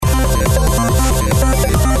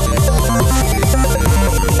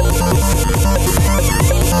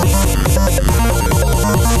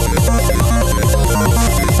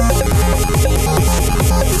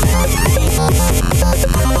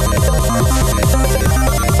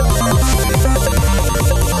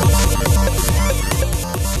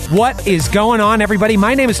What is going on, everybody?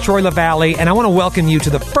 My name is Troy LaValle, and I want to welcome you to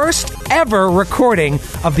the first ever recording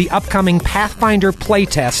of the upcoming Pathfinder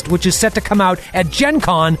Playtest, which is set to come out at Gen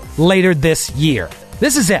Con later this year.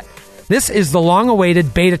 This is it. This is the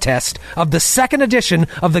long-awaited beta test of the second edition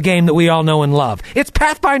of the game that we all know and love. It's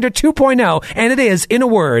Pathfinder 2.0, and it is, in a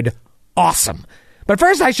word, awesome. But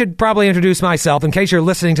first, I should probably introduce myself in case you're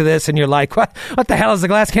listening to this and you're like, what the hell is the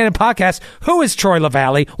Glass Cannon Podcast? Who is Troy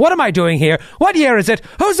LaValle? What am I doing here? What year is it?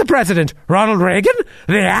 Who's the president? Ronald Reagan?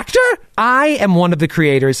 The actor? I am one of the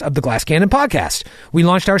creators of the Glass Cannon Podcast. We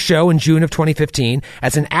launched our show in June of 2015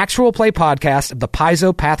 as an actual play podcast of the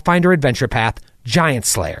Paizo Pathfinder Adventure Path, Giant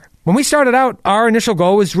Slayer. When we started out, our initial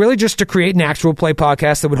goal was really just to create an actual play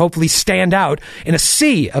podcast that would hopefully stand out in a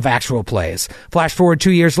sea of actual plays. Flash forward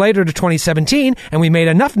 2 years later to 2017, and we made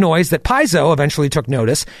enough noise that Paizo eventually took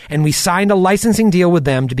notice, and we signed a licensing deal with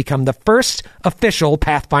them to become the first official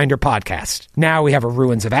Pathfinder podcast. Now we have a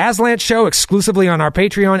Ruins of Aslan show exclusively on our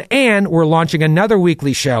Patreon, and we're launching another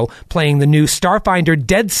weekly show playing the new Starfinder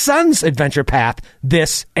Dead Suns adventure path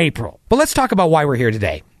this April. But let's talk about why we're here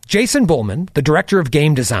today. Jason Bullman, the director of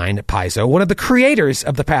game design at Paizo, one of the creators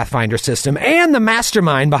of the Pathfinder system and the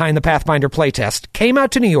mastermind behind the Pathfinder playtest, came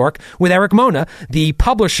out to New York with Eric Mona, the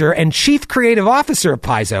publisher and chief creative officer of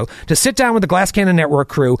Paizo, to sit down with the Glass Cannon Network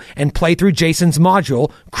crew and play through Jason's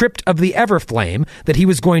module, Crypt of the Everflame, that he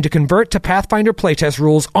was going to convert to Pathfinder playtest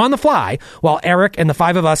rules on the fly, while Eric and the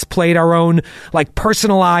five of us played our own,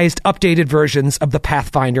 personalized, updated versions of the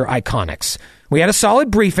Pathfinder iconics. We had a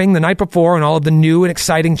solid briefing the night before on all of the new and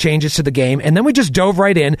exciting changes to the game, and then we just dove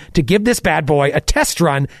right in to give this bad boy a test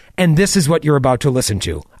run, and this is what you're about to listen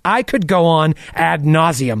to. I could go on ad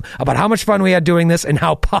nauseum about how much fun we had doing this and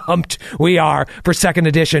how pumped we are for second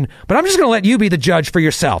edition, but I'm just going to let you be the judge for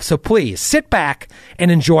yourself. So please sit back and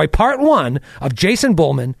enjoy part one of Jason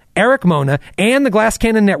Bullman, Eric Mona, and the Glass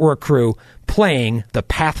Cannon Network crew playing the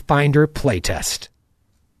Pathfinder playtest.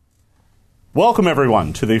 Welcome,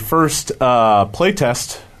 everyone, to the first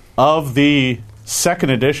playtest of the second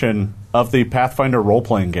edition of the Pathfinder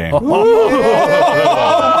role-playing game. Oh,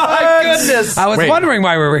 my goodness! I was wondering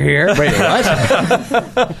why we were here. Wait, what?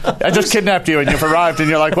 I just kidnapped you, and you've arrived, and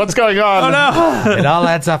you're like, what's going on? Oh, no! It all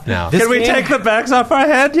adds up now. Can we take the backs off our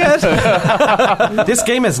head yet? This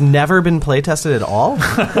game has never been playtested at all?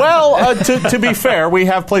 Well, to be fair, we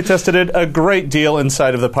have playtested it a great deal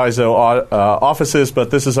inside of the Paizo offices,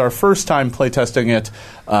 but this is our first time playtesting it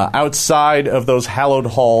outside of those hallowed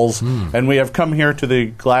halls, and we have come here to the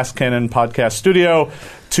Glass Cannon Podcast Studio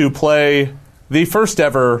to play the first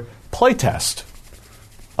ever playtest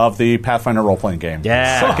of the Pathfinder role-playing game.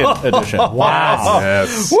 Yeah. Second edition. Wow.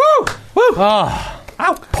 Yes. Woo! Woo! Oh.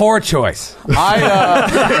 Poor choice.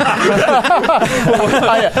 I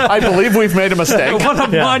believe we've made a mistake. What a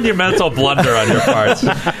monumental blunder on your part.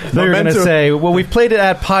 They're going to say, well, we've played it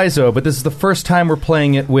at Paizo, but this is the first time we're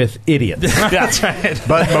playing it with idiots. That's right.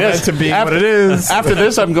 But momentum being what it is. After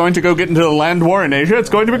this, I'm going to go get into the land war in Asia. It's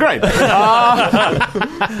going to be great.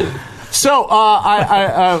 So,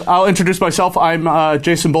 I'll introduce myself. I'm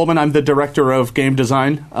Jason Bullman. I'm the director of game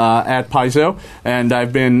design at Paizo, and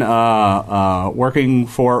I've been working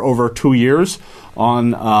for over 2 years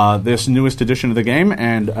on this newest edition of the game,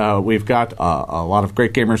 and we've got a lot of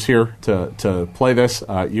great gamers here to play this.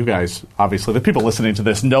 You guys, obviously, the people listening to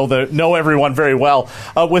this know everyone very well,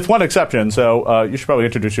 with one exception, so you should probably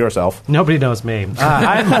introduce yourself. Nobody knows me.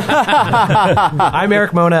 I'm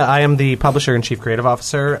Eric Mona. I am the publisher and chief creative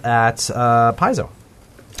officer at Paizo.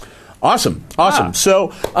 Awesome.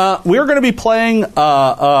 So we're going to be playing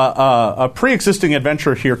a pre-existing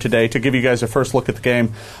adventure here today to give you guys a first look at the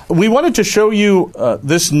game. We wanted to show you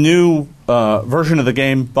this new version of the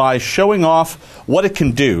game by showing off what it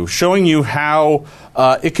can do, showing you how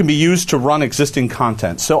it can be used to run existing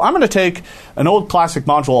content. So I'm going to take an old classic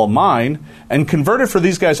module of mine and convert it for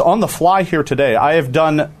these guys on the fly here today. I have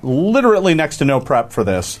done literally next to no prep for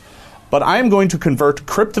this. But I am going to convert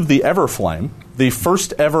Crypt of the Everflame, the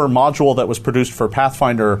first ever module that was produced for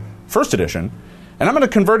Pathfinder First Edition, and I'm going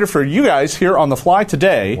to convert it for you guys here on the fly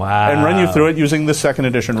today and run you through it using the second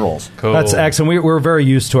edition rules. Cool. That's excellent. We're very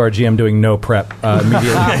used to our GM doing no prep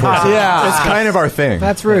immediately. Yeah, it's kind of our thing.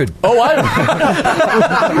 That's rude. Oh,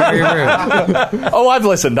 Very rude. Oh, I've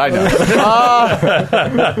listened. I know.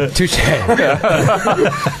 Touche.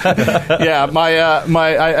 Yeah,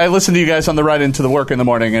 I listen to you guys on the ride into the work in the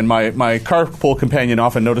morning, and my carpool companion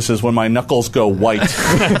often notices when my knuckles go white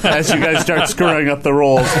as you guys start screwing up the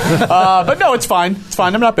rules. But no, it's fine. It's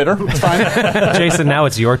fine. I'm not bitter. It's fine. Jason, now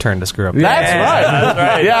it's your turn to screw up. That's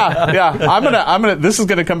right. Yeah. I'm gonna. This is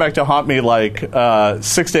gonna come back to haunt me like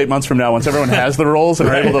 6 to 8 months from now, once everyone has the rules and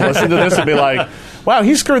are able to listen to this and be like, wow,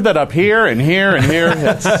 he screwed that up here and here and here.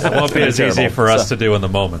 It won't be as easy for us to do in the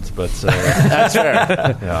moment, but That's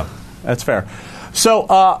fair. yeah. That's fair.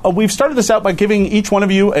 So we've started this out by giving each one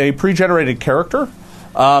of you a pre-generated character.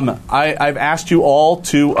 I've asked you all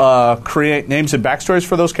to create names and backstories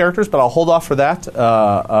for those characters, but I'll hold off for that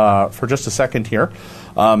for just a second here.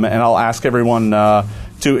 And I'll ask everyone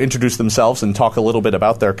to introduce themselves and talk a little bit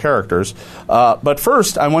about their characters. But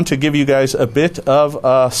first, I want to give you guys a bit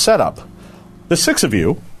of setup. The 6 of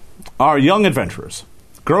you are young adventurers,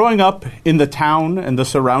 growing up in the town and the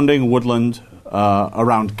surrounding woodland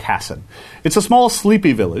around Cassin. It's a small,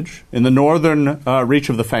 sleepy village in the northern reach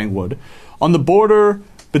of the Fangwood, on the border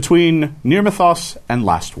between Nirmathos and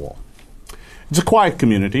Lastwall. It's a quiet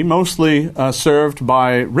community, mostly served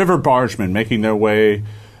by river bargemen making their way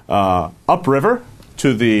upriver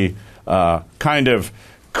to the kind of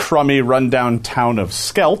crummy, rundown town of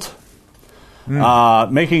Skelt,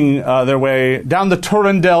 making their way down the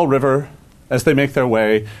Torrendale River as they make their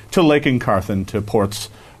way to Lake Incarthen, to ports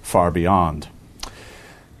far beyond.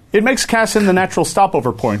 It makes Cassin the natural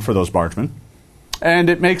stopover point for those bargemen, and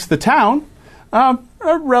it makes the town a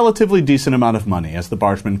relatively decent amount of money as the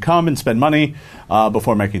bargemen come and spend money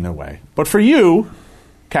before making their way. But for you,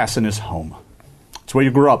 Cassin is home. It's where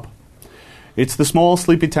you grew up. It's the small,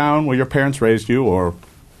 sleepy town where your parents raised you, or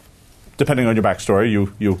depending on your backstory,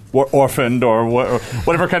 you were orphaned, or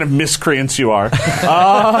whatever kind of miscreants you are.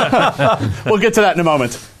 We'll get to that in a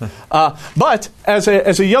moment. But as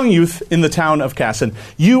a young youth in the town of Cassin,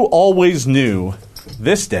 you always knew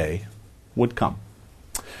this day would come.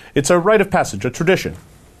 It's a rite of passage, a tradition.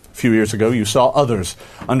 A few years ago, you saw others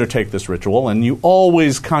undertake this ritual, and you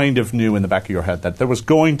always kind of knew in the back of your head that there was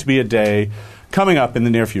going to be a day coming up in the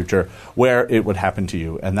near future where it would happen to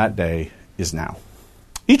you, and that day is now.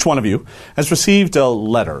 Each one of you has received a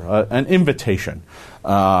letter, an invitation,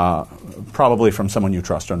 probably from someone you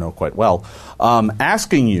trust or know quite well,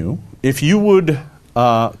 asking you if you would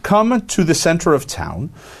come to the center of town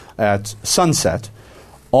at sunset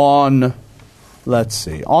on, let's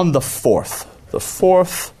see, on the 4th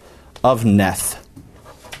of Neth.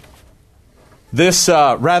 This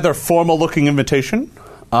rather formal-looking invitation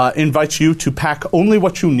invites you to pack only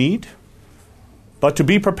what you need, but to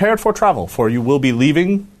be prepared for travel, for you will be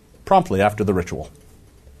leaving promptly after the ritual.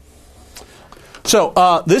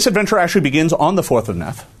 So this adventure actually begins on the 4th of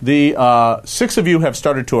Neth. The 6 of you have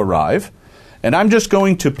started to arrive, and I'm just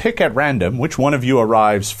going to pick at random which one of you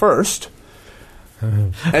arrives first.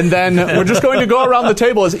 And then we're just going to go around the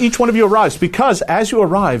table as each one of you arrives, because as you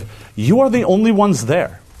arrive, you are the only ones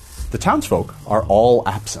there. The townsfolk are all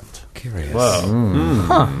absent. Curious.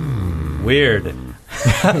 Whoa. Weird.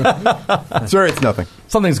 Sir, it's nothing.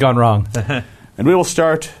 Something's gone wrong. And we will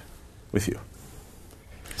start with you.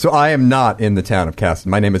 So I am not in the town of Cassin.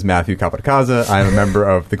 My name is Matthew Kapatakaza. I am a member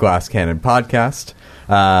of the Glass Cannon podcast.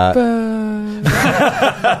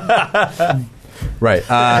 Right.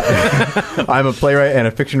 I'm a playwright and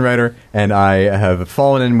a fiction writer, and I have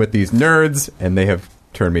fallen in with these nerds, and they have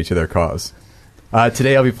turned me to their cause.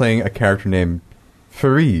 Today I'll be playing a character named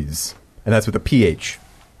Fariz, and that's with a PH.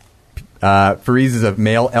 Fariz is a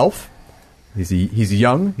male elf. He's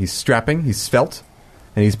young, he's strapping, he's svelte,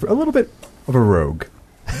 and he's a little bit of a rogue.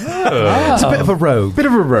 It's a bit of a rogue. Bit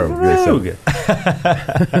of a rogue.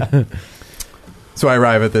 So I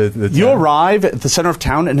arrive at the town. You arrive at the center of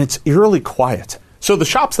town, and it's eerily quiet. So the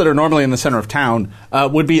shops that are normally in the center of town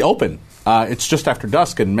would be open. It's just after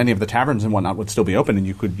dusk, and many of the taverns and whatnot would still be open, and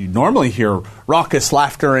you normally hear raucous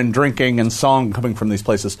laughter and drinking and song coming from these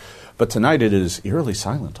places. But tonight it is eerily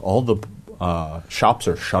silent. All the shops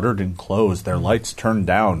are shuttered and closed, their lights turned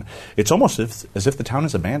down. It's almost as if the town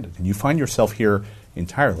is abandoned, and you find yourself here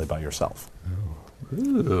entirely by yourself.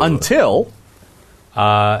 Ooh. Until...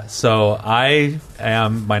 So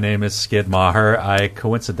my name is Skid Maher. I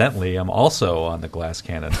coincidentally am also on the Glass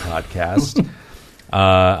Cannon podcast.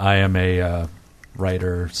 I am a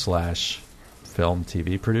writer / film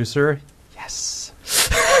TV producer. Yes.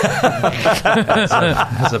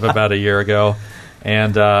 as of about a year ago.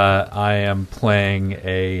 And I am playing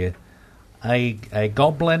a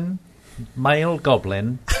goblin, male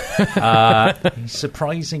goblin. He's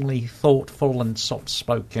surprisingly thoughtful and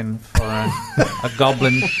soft-spoken for a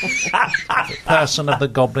goblin, person of the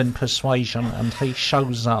goblin persuasion, and he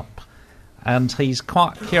shows up, and he's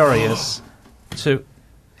quite curious to...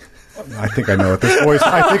 I think I know what this voice.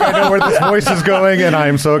 I think I know where this voice is going, and I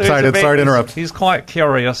am so excited. Sorry to interrupt. He's quite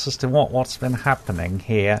curious as to what's been happening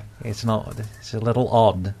here. It's a little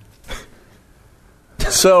odd.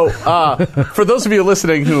 So, for those of you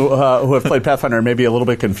listening who have played Pathfinder and may be a little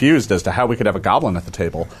bit confused as to how we could have a goblin at the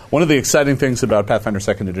table, one of the exciting things about Pathfinder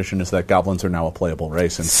 2nd Edition is that goblins are now a playable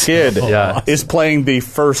race, and Skid is playing the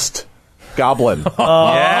first goblin.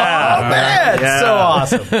 Man, so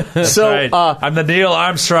awesome. So, Right. I'm the Neil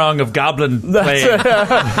Armstrong of goblin playing.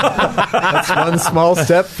 That's one small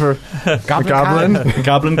step for goblin.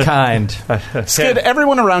 Goblin kind. Skid,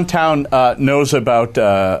 everyone around town knows about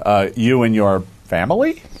you and your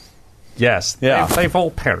family? Yes, Yeah. they've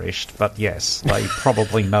all perished, but yes, they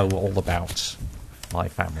probably know all about my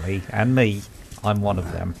family and me. I'm one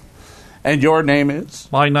of them. And your name is?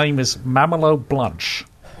 My name is Mamelo Blunch.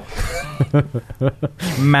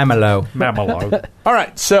 Mamelo. Mamelo. All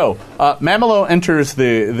right, so Mamelo enters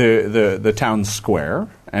the town square,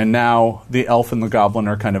 and now the elf and the goblin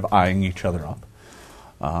are kind of eyeing each other up.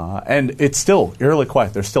 And it's still eerily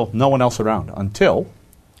quiet. There's still no one else around until...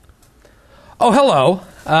 Oh, hello.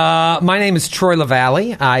 My name is Troy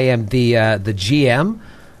LaValle. I am the GM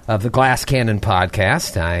of the Glass Cannon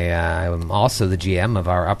podcast. I am also the GM of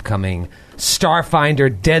our upcoming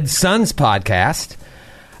Starfinder Dead Sons podcast.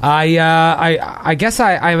 I guess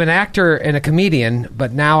I'm an actor and a comedian,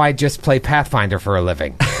 but now I just play Pathfinder for a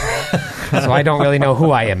living. So I don't really know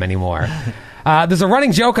who I am anymore. There's a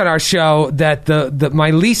running joke on our show that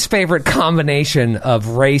my least favorite combination of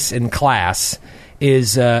race and class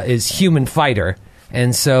is human fighter.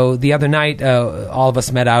 And so the other night, all of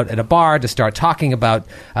us met out at a bar to start talking about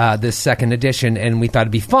this second edition, and we thought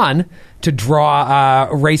it'd be fun to draw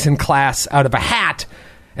race and class out of a hat.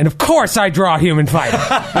 And of course I draw human fighter.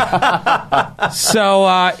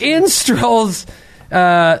 So in strolls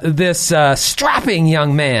this strapping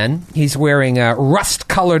young man. He's wearing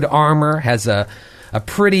rust-colored armor, has a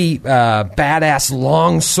pretty badass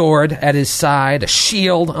long sword at his side, a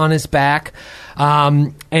shield on his back.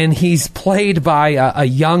 And he's played by a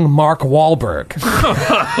young Mark Wahlberg.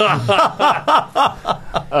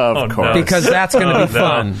 Of course. Because that's going to be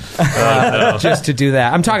fun. Just to do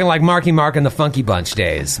that. I'm talking like Marky Mark and the Funky Bunch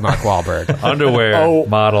days, Mark Wahlberg. Underwear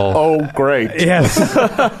model. Oh, great. Yes.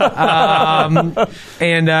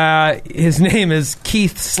 And his name is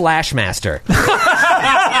Keith Slashmaster.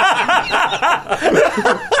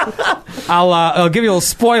 I'll give you a little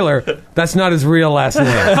spoiler. That's not his real last name.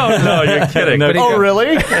 Oh, no, you're kidding. Oh,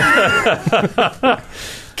 really?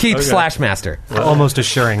 Keith Slashmaster. Almost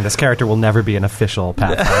assuring this character will never be an official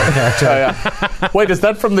Pathfinder character. Wait, is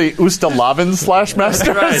that from the Ustalavin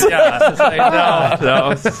Slashmaster? Right, yeah.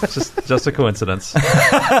 No, it's just a coincidence.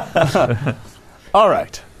 All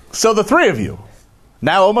right. So the three of you,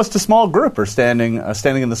 now almost a small group, are standing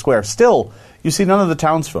in the square. Still, you see none of the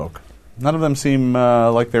townsfolk. None of them seem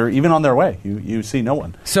like they're even on their way. You see no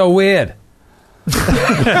one. So weird. This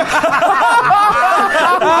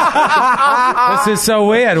is so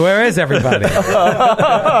weird. Where is everybody?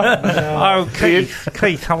 Oh,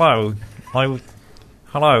 Keith, hello.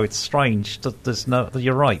 Hello, it's strange. There's no.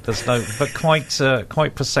 You're right. There's no, but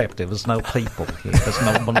quite perceptive. There's no people here. There's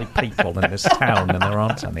not many people in this town, and there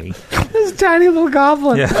aren't any. This tiny little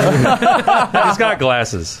goblin. Yeah. He's got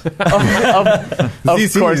glasses. Of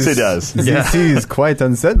course he does. ZC is quite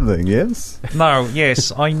unsettling, yes? No,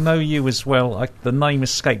 yes, I know you as well. The name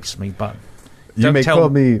escapes me, but You don't may tell call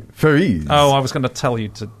me Fariz. Oh, I was going to tell you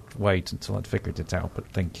to wait until I'd figured it out, but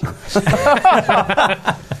thank you.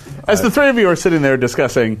 As the three of you are sitting there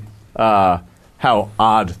discussing how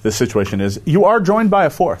odd this situation is, you are joined by a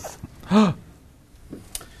fourth.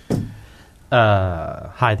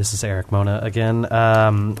 Hi, this is Eric Mona again.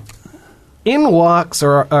 In walks,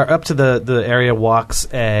 or up to the area walks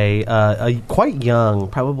a quite young,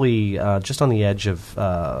 probably just on the edge of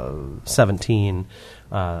 17,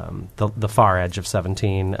 the far edge of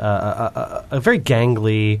 17, a very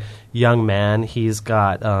gangly young man. He's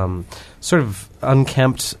got sort of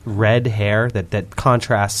unkempt red hair that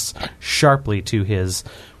contrasts sharply to his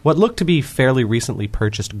what looked to be fairly recently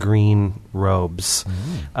purchased green robes.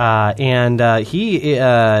 And he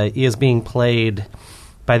is being played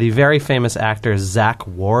by the very famous actor Zach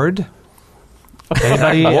Ward.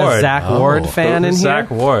 Anybody a Zach Ward fan in here?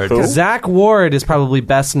 Zach Ward. Zach Ward is probably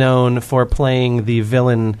best known for playing the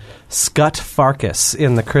villain Scut Farkas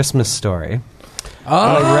in The Christmas Story.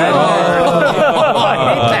 Red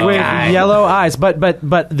hair with yellow eyes, but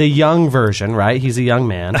the young version, right? He's a young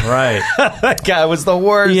man, Right. That guy was the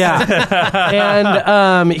worst. yeah.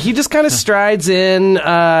 And he just kind of strides in,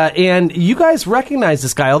 and you guys recognize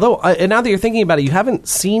this guy. Although, now that you're thinking about it, you haven't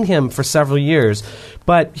seen him for several years.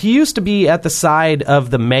 But he used to be at the side of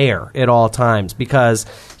the mayor at all times because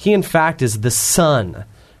he, in fact, is the son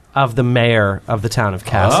of the mayor of the town of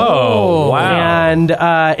Castle. Oh,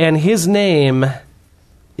 wow. And his name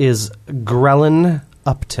is Grellin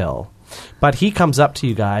Uptill. But he comes up to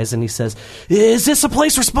you guys and he says, "Is this a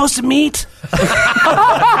place we're supposed to meet?" Is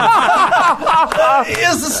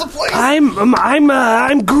this a place? I'm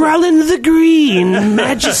Grellin the Green,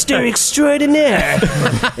 Magister Extraordinaire.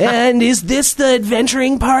 And is this the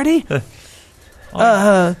adventuring party?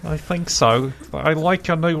 I think so. I like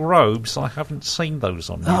your new robes. I haven't seen those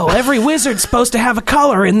on you. Oh, every wizard's supposed to have a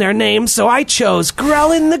color in their name, so I chose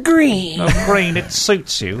Grellin the Green. Green, it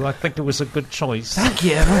suits you. I think it was a good choice. Thank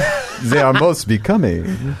you. They are most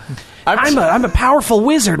becoming. I'm a powerful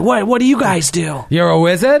wizard. What do you guys do? You're a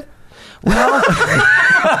wizard? Well,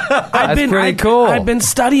 pretty cool. I've been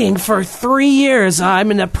studying for 3 years.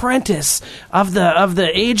 I'm an apprentice of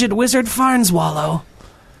the aged wizard Farnswallow.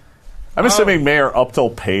 I'm assuming Mayor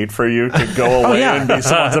Uptill paid for you to go away and be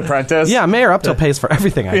someone's apprentice. Yeah, Mayor Uptill pays for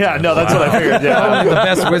everything I do. Yeah, no, that's what I figured. Yeah, The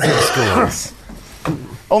best wizard schools.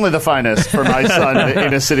 only the finest for my son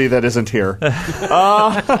in a city that isn't here.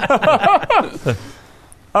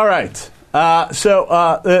 All right.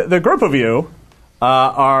 So the group of you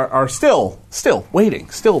are still waiting.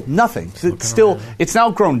 Still nothing. It's now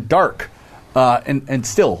grown dark, and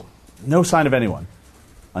still no sign of anyone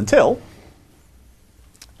until.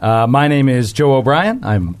 My name is Joe O'Brien.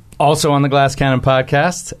 I'm also on the Glass Cannon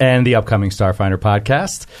podcast and the upcoming Starfinder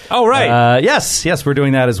podcast. Oh, right. Yes, we're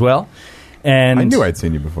doing that as well. And I knew I'd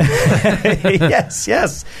seen you before.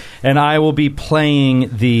 yes. And I will be playing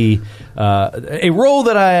a role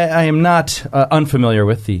that I am not unfamiliar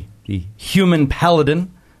with. The human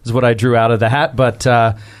paladin is what I drew out of the hat, but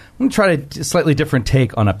I'm going to try a slightly different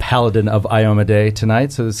take on a paladin of Iomedae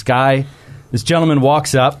tonight. So this gentleman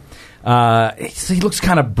walks up. He looks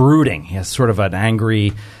kind of brooding. He has sort of an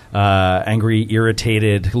angry,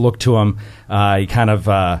 irritated look to him. He kind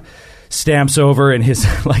of stamps over in his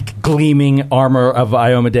gleaming armor of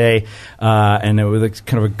Iomedae, and with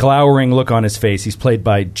kind of a glowering look on his face. He's played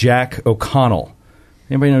by Jack O'Connell.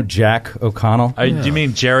 Anybody know Jack O'Connell? Do you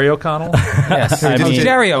mean Jerry O'Connell? Yes,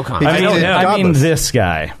 Jerry O'Connell. I mean this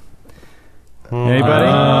guy.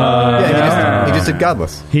 Anybody? He just did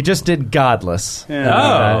Godless. He just did Godless.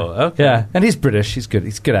 Yeah. Okay. Yeah, and he's British. He's good.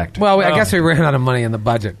 He's a good actor. Well, I guess we ran out of money in the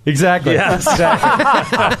budget. Exactly. Yes.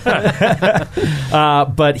 Exactly.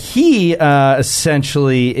 But he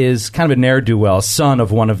essentially is kind of a ne'er-do-well, son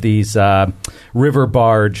of one of these river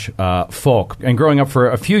barge folk, and growing up for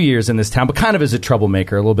a few years in this town, but kind of as a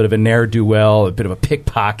troublemaker, a little bit of a ne'er-do-well, a bit of a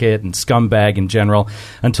pickpocket and scumbag in general,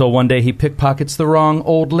 until one day he pickpockets the wrong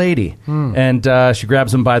old lady. And she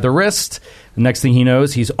grabs him by the wrist. The next thing he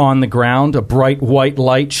knows, he's on the ground, a bright white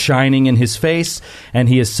light shining in his face, and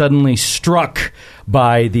he is suddenly struck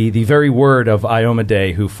by the very word of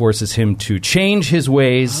Iomedae, who forces him to change his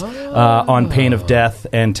ways on pain of death,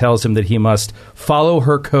 and tells him that he must follow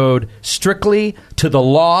her code strictly to the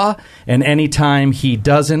law, and anytime he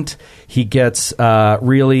doesn't, he gets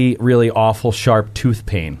really, really awful sharp tooth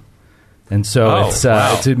pain. And so it's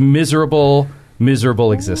a miserable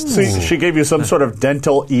existence. So she gave you some sort of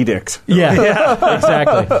dental edict. Yeah,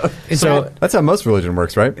 exactly. That's how most religion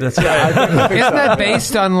works, right? Isn't that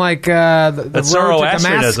based on the road to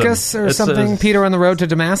Damascus or something? Peter on the road to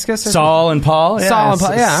Damascus? Saul and Paul? Saul and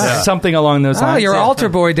Paul, yeah. Something along those lines. Oh, your altar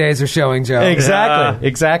boy days are showing, Joe.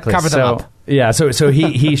 Exactly. Cover them up. Yeah, so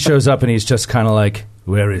he shows up and he's just kind of like,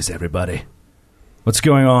 where is everybody? What's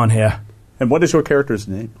going on here? And what is your character's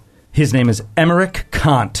name? His name is Emmerich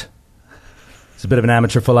Kant. He's a bit of an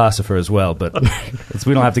amateur philosopher as well, but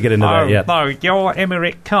we don't have to get into that yet. No, you're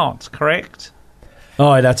Emmerich Kant, correct?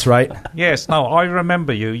 Oh, that's right. Yes, no, I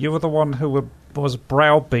remember you. You were the one who was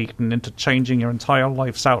browbeaten into changing your entire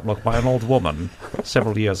life's outlook by an old woman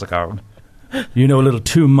several years ago. You know a little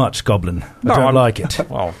too much, Goblin. I don't like it.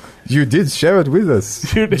 Well, You did share it with us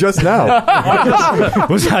just now.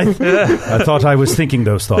 Was I thought I was thinking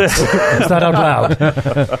those thoughts. It's not out loud.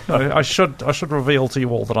 I should reveal to you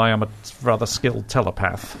all that I am a rather skilled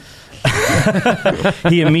telepath.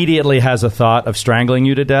 He immediately has a thought of strangling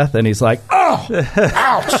you to death, and he's like, "Oh,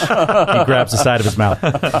 ouch!" He grabs the side of his mouth.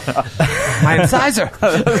 My incisor.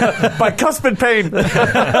 My cuspid pain.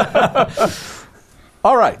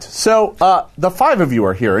 All right, so the five of you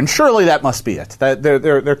are here, and surely that must be it. That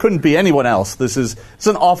there couldn't be anyone else. This is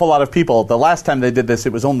an awful lot of people. The last time they did this,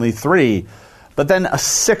 it was only 3, but then a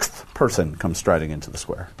 6th person comes striding into the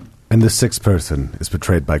square. And the 6th person is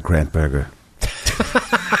portrayed by Grant Berger,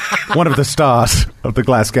 one of the stars of the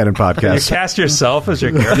Glass Cannon podcast. You cast yourself as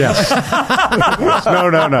your character. Yes.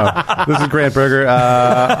 No. This is Grant Berger.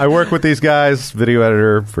 I work with these guys, video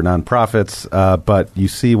editor for nonprofits, but you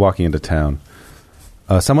see walking into town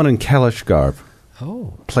someone in Kalish garb,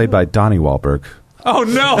 played by Donnie Wahlberg, Oh,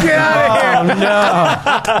 no.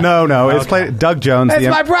 No. It's played Doug Jones. It's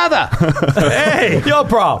my brother. Hey, your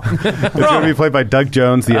bro. It's going to be played by Doug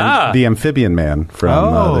Jones, the amphibian man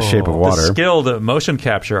from The Shape of Water. The skilled motion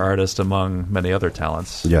capture artist among many other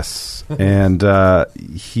talents. Yes, and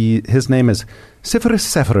his name is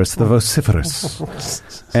Severus the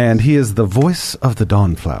Vociferous, and he is the voice of the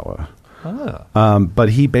Dawnflower. But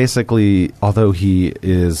he basically, although he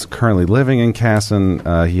is currently living in Casson,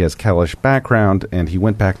 he has Kellish background, and he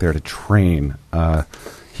went back there to train.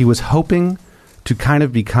 He was hoping to kind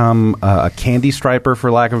of become a candy striper,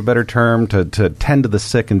 for lack of a better term, to tend to the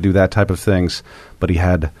sick and do that type of things. But he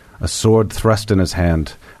had a sword thrust in his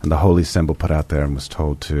hand and the holy symbol put out there and was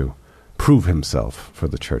told to prove himself for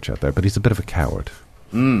the church out there. But he's a bit of a coward.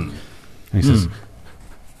 And he says,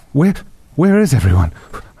 Where is everyone?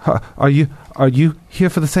 Are you here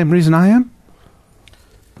for the same reason I am?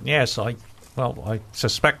 Yes, I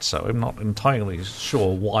suspect so. I'm not entirely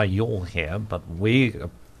sure why you're here, but we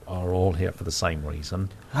are all here for the same reason.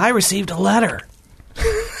 I received a letter.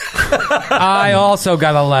 I also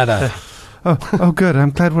got a letter. Oh, good.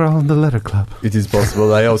 I'm glad we're all in the letter club. It is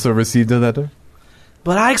possible I also received a letter.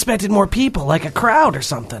 But I expected more people, like a crowd or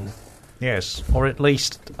something. Yes, or at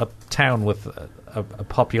least a town with a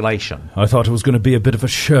population. I thought it was going to be a bit of a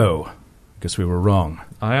show. Guess we were wrong.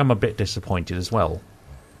 I am a bit disappointed as well.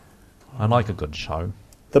 I like a good show.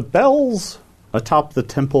 The bells atop the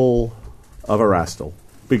temple of Erastil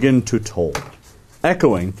begin to toll,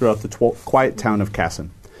 echoing throughout the quiet town of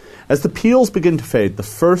Casson. As the peals begin to fade, the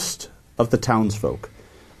first of the townsfolk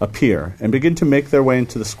appear and begin to make their way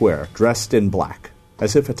into the square, dressed in black,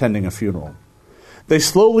 as if attending a funeral. They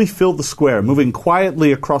slowly fill the square, moving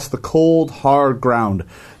quietly across the cold, hard ground,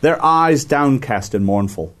 their eyes downcast and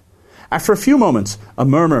mournful. After a few moments, a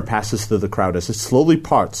murmur passes through the crowd as it slowly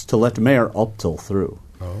parts to let Mayor Uptil through.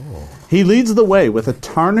 He leads the way with a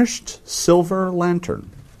tarnished silver lantern.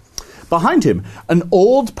 Behind him, an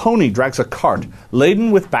old pony drags a cart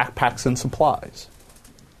laden with backpacks and supplies.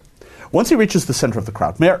 Once he reaches the center of the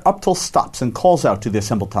crowd, Mayor Uptil stops and calls out to the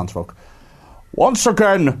assembled townsfolk. Once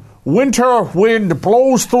again, winter wind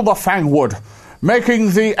blows through the Fangwood,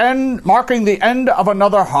 marking the end of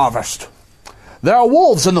another harvest. There are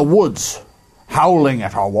wolves in the woods, howling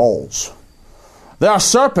at our walls. There are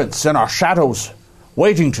serpents in our shadows,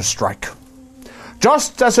 waiting to strike.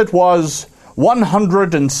 Just as it was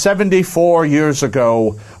 174 years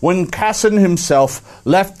ago, when Casson himself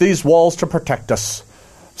left these walls to protect us,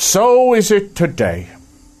 so is it today.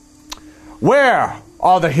 Where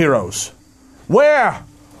are the heroes? Where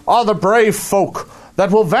are the brave folk that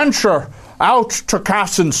will venture out to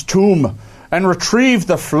Casson's tomb and retrieve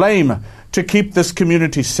the flame to keep this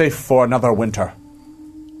community safe for another winter?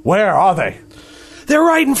 Where are they? They're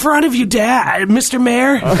right in front of you, Dad, Mr.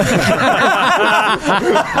 Mayor.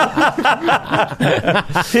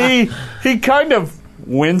 He kind of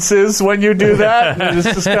winces when you do that. And it's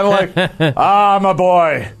just kind of like, my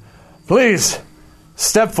boy, please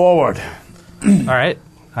step forward. All right,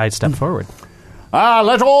 I'd step forward.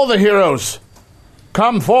 Let all the heroes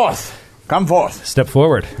come forth. Come forth. Step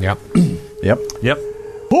forward. Yep. Yep.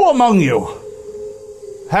 Who among you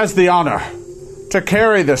has the honor to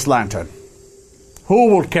carry this lantern? Who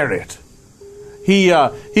will carry it? He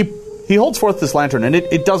holds forth this lantern, and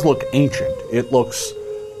it does look ancient. It looks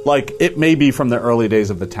like it may be from the early days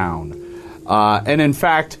of the town. And in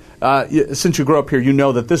fact, since you grew up here, you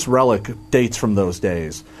know that this relic dates from those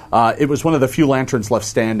days. It was one of the few lanterns left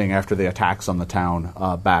standing after the attacks on the town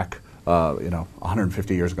back,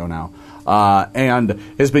 150 years ago now, and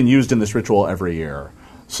has been used in this ritual every year.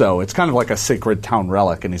 So it's kind of like a sacred town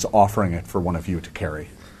relic, and he's offering it for one of you to carry.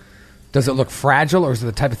 Does it look fragile, or is it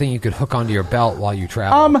the type of thing you could hook onto your belt while you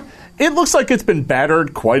travel? It looks like it's been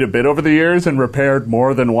battered quite a bit over the years and repaired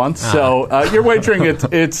more than once. So you're wagering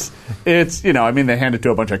it's they hand it to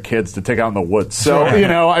a bunch of kids to take out in the woods. So,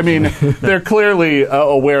 they're clearly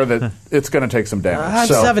aware that it's going to take some damage.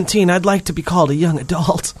 I'm 17. I'd like to be called a young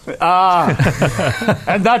adult. And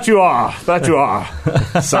that you are,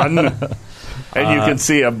 son. And you can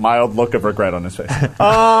see a mild look of regret on his face.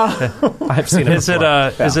 I've seen it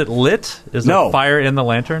before. Is it lit? Is No. there fire in the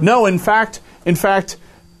lantern? No, in fact,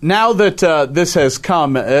 now that this has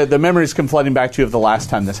come, the memories come flooding back to you of the last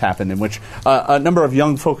time this happened, in which a number of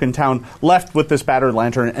young folk in town left with this battered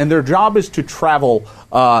lantern, and their job is to travel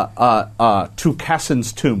to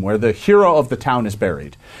Casson's tomb, where the hero of the town is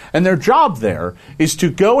buried. And their job there is to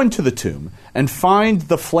go into the tomb and find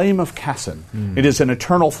the flame of Casson. It is an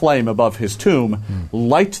eternal flame above his tomb.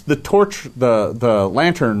 Light the torch, the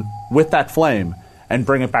lantern with that flame, and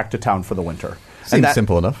bring it back to town for the winter. Seems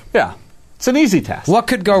simple enough. Yeah. It's an easy task. What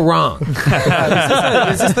could go wrong? Is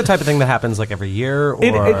this the type of thing that happens like every year? Or?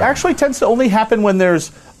 It actually tends to only happen when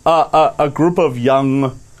there's a group of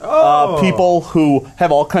young people who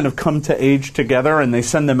have all kind of come to age together, and they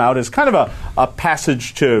send them out as kind of a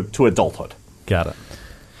passage to adulthood. Got it.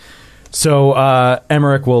 So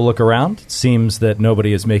Emmerich will look around. It seems that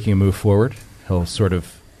nobody is making a move forward. He'll sort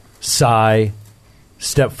of sigh,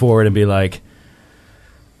 step forward, and be like,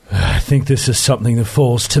 I think this is something that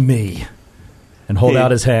falls to me. And hold out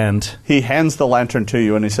his hand. He hands the lantern to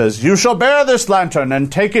you, and he says, you shall bear this lantern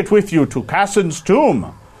and take it with you to Cassin's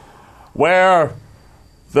tomb, where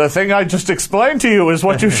the thing I just explained to you is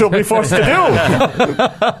what you shall be forced to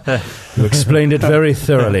do. You explained it very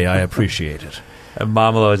thoroughly. I appreciate it. And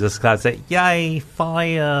Marmelo just kind of say, yay,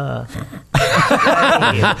 fire.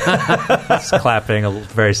 Just clapping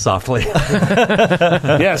very softly.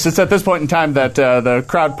 Yes, it's at this point in time that the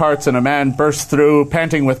crowd parts and a man bursts through,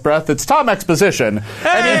 panting with breath. It's Tom Exposition.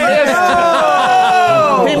 And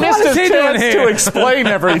he missed his chance to explain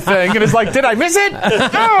everything, and is like, did I miss it?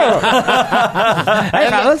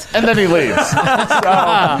 And then he leaves.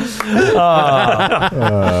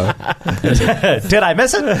 Did I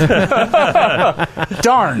miss it?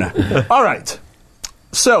 Darn. All right.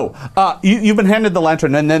 So, you've been handed the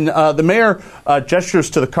lantern, and then the mayor gestures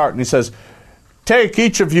to the cart, and he says, take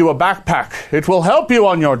each of you a backpack. It will help you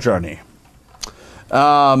on your journey.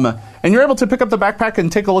 And you're able to pick up the backpack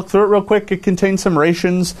and take a look through it real quick. It contains some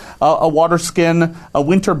rations, a water skin, a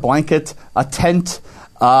winter blanket, a tent,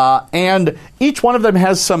 and each one of them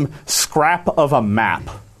has some scrap of a map.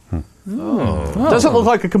 Doesn't look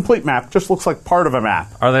like a complete map, just looks like part of a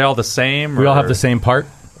map. Are they all the same? We all have the same part?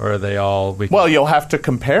 Or are they all... Well, you'll have to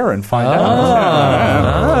compare and find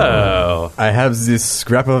out. Oh. I have this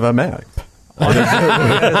scrap of a map.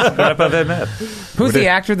 Who's the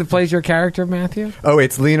actor that plays your character, Matthew? Oh,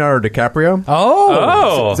 it's Leonardo DiCaprio.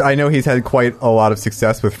 Oh. So I know he's had quite a lot of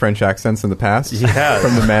success with French accents in the past. Yes.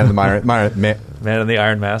 From the Man in the Man in the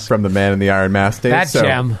Iron Mask. From the Man in the Iron Mask days. That so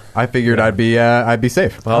gem. I figured I'd be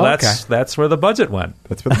safe. Well, Okay. that's where the budget went.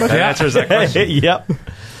 That's what the budget. That answers that question. Yep.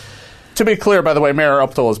 To be clear, by the way, Mayor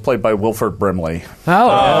Uptill is played by Wilford Brimley.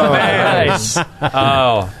 Oh. Nice.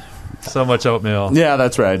 Oh, so much oatmeal. Yeah,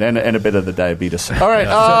 that's right, and a bit of the diabetes. All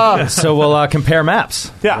right. So we'll compare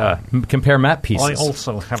maps. Yeah. Compare map pieces. I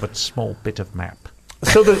also have a small bit of map.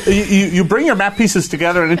 So you bring your map pieces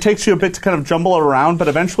together, and it takes you a bit to kind of jumble it around, but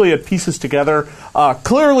eventually it pieces together,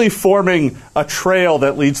 clearly forming a trail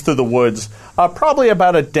that leads through the woods, probably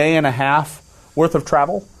about a day and a half worth of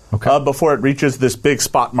travel before it reaches this big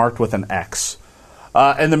spot marked with an X.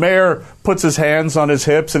 And the mayor puts his hands on his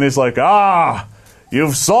hips, and he's like,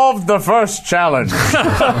 you've solved the first challenge.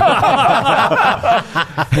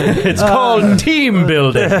 It's called team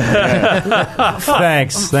building.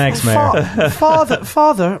 Thanks, Mayor.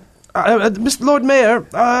 Father, Mr. Lord Mayor,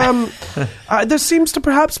 there seems to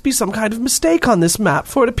perhaps be some kind of mistake on this map,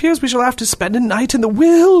 for it appears we shall have to spend a night in the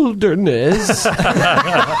wilderness.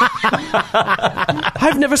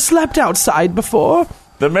 I've never slept outside before.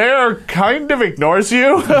 The mayor kind of ignores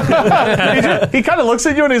you. He kind of looks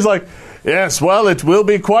at you, and he's like, yes, well, it will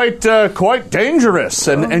be quite dangerous.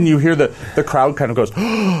 And you hear the crowd kind of goes,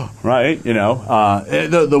 right,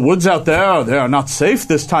 the woods out there, they are not safe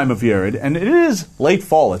this time of year. And it is late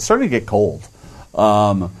fall. It's starting to get cold.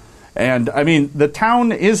 And, I mean, the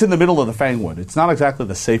town is in the middle of the Fangwood. It's not exactly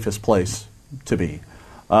the safest place to be.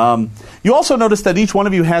 You also notice that each one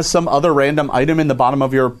of you has some other random item in the bottom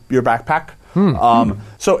of your backpack.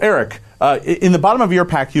 So, Eric, in the bottom of your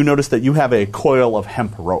pack, you notice that you have a coil of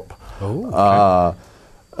hemp rope. Oh,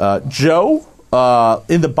 okay. Joe,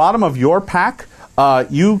 in the bottom of your pack,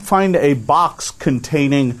 you find a box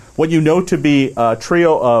containing what you know to be a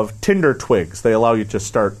trio of tinder twigs. They allow you to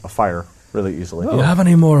start a fire really easily. You have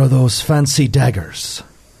any more of those fancy daggers?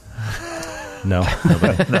 No.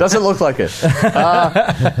 Doesn't look like it.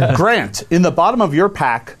 Grant, in the bottom of your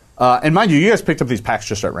pack, and mind you guys picked up these packs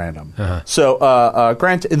just at random. So,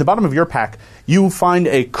 Grant, in the bottom of your pack, you find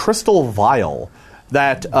a crystal vial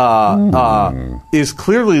that is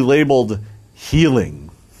clearly labeled healing.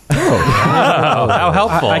 How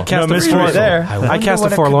helpful. I cast No mystery there. I cast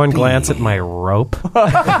a forlorn glance at my rope.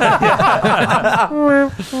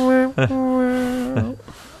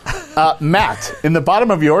 Matt, in the bottom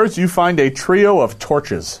of yours, you find a trio of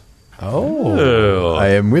torches. Oh. I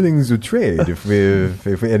am willing to trade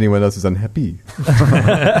if anyone else is unhappy.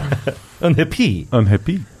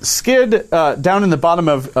 Unhappy. Skid, down in the bottom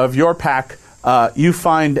of your pack, you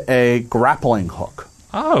find a grappling hook.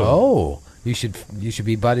 Oh. You should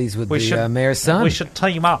be buddies with the mayor's son. We should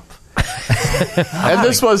team up. And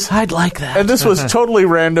this was I'd like that. And this was totally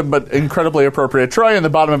random but incredibly appropriate. Troy, in the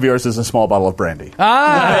bottom of yours is a small bottle of brandy.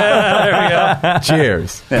 There we go.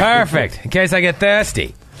 Cheers. Perfect. In case I get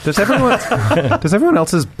thirsty. Does everyone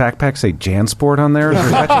else's backpack say JanSport on there? Or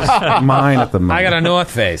is that just mine at the moment? I got a North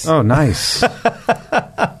Face. Oh, nice.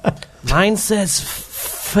 Mine says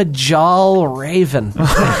Fajal Raven.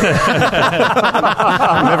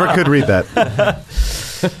 Never could read that.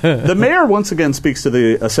 The mayor once again speaks to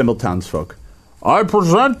the assembled townsfolk. I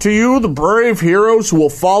present to you the brave heroes who will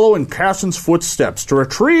follow in Cassin's footsteps to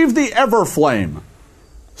retrieve the Everflame.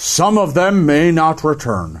 Some of them may not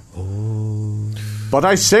return. But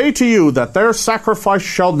I say to you that their sacrifice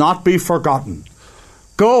shall not be forgotten.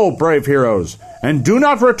 Go, brave heroes, and do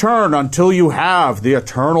not return until you have the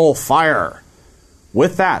eternal fire.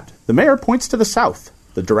 With that, the mayor points to the south,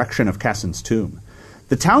 the direction of Cassin's tomb.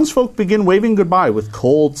 The townsfolk begin waving goodbye with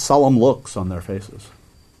cold, solemn looks on their faces.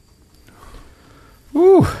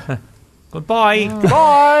 Goodbye.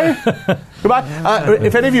 Goodbye. Goodbye.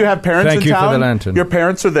 If any of you have parents Thank in you for town, the lantern. your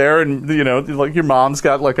parents are there, and like your mom's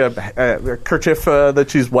got like a kerchief that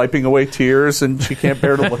she's wiping away tears, and she can't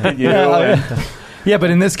bear to look at you. Yeah,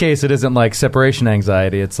 but in this case, it isn't like separation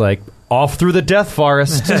anxiety. It's like off through the death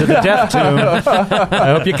forest to the death tomb. I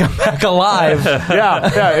hope you come back alive.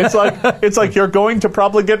 Yeah. It's like you're going to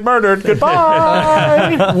probably get murdered.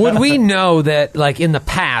 Goodbye. Would we know that, like, in the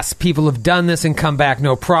past, people have done this and come back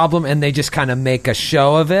no problem, and they just kind of make a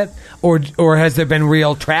show of it? Or has there been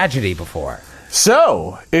real tragedy before?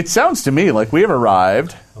 So, it sounds to me like we have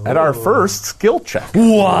arrived at our first skill check.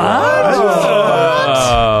 Oh.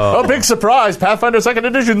 Oh, big surprise. Pathfinder 2nd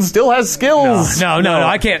Edition still has skills. No,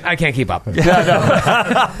 I can't keep up. Yeah,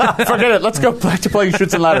 no. Forget it. Let's go back to playing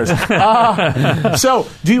Shoots and Ladders. So,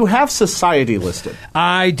 do you have society listed?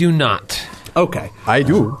 I do not. Okay. I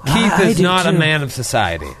do. Keith is not a man of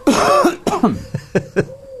society.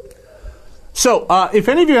 So, if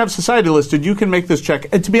any of you have society listed, you can make this check.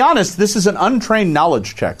 And to be honest, this is an untrained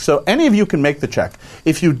knowledge check, so any of you can make the check.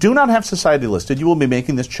 If you do not have society listed, you will be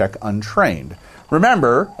making this check untrained.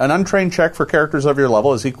 Remember, an untrained check for characters of your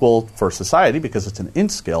level is equal for society because it's an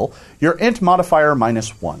int skill. Your int modifier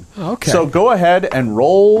 -1. Okay. So go ahead and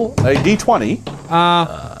roll a d20.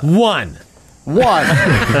 1.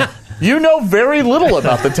 1. You know very little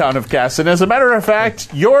about the town of Cassin. As a matter of fact,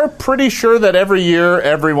 you're pretty sure that every year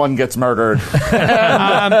everyone gets murdered.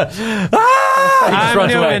 I'm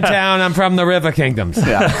new in town. I'm from the River Kingdoms.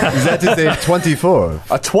 Yeah. Is that to say 24?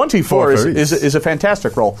 A 24 is a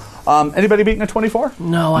fantastic roll. Anybody beating a 24?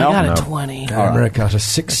 No, I got a 20. I got a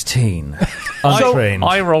 16. Untrained.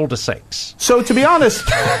 I rolled a 6. So to be honest,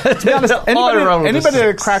 rolled a anybody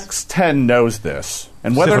that 6. cracks 10 knows this.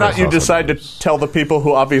 And whether or not you decide to tell the people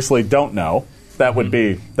who obviously don't know, that would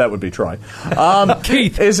be Troy.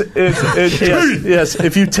 Keith. Yes,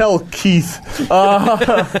 if you tell Keith.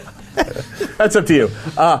 That's up to you.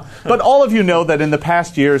 But all of you know that in the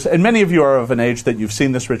past years, and many of you are of an age that you've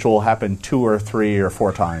seen this ritual happen 2 or 3 or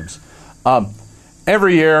 4 times.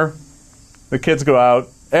 Every year, the kids go out.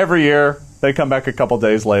 Every year, they come back a couple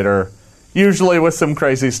days later, usually with some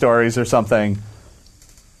crazy stories or something.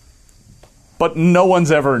 But no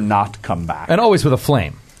one's ever not come back. And always with a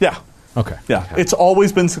flame. Yeah. Okay. Yeah. It's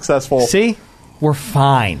always been successful. See? We're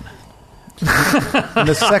fine. And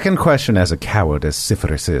the second question, as a coward as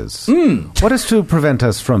Cypherus is, what is to prevent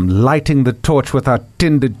us from lighting the torch with our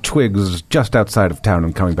tinned twigs just outside of town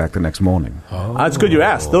and coming back the next morning? It's good you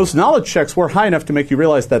asked. Those knowledge checks were high enough to make you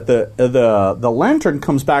realize that the lantern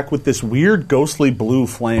comes back with this weird ghostly blue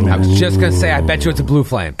flame. I was just going to say, I bet you it's a blue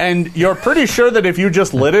flame. And you're pretty sure that if you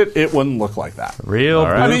just lit it, it wouldn't look like that. Real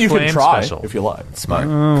blue I mean, you can flame try special. if you like. Smart.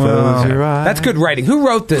 Close your eyes. That's good writing. Who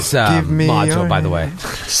wrote this Give me module, your by the way?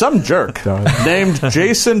 Some jerk named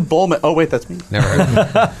Jason Bullman. Oh, wait, that's me. Never heard of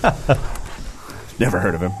it. Never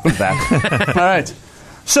heard of him. Who's that? All right.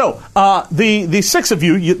 So, the 6 of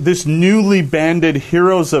you, this newly banded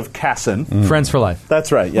heroes of Cassin. Friends for life.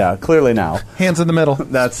 That's right, yeah, clearly now. Hands in the middle.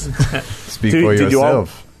 That's Speak for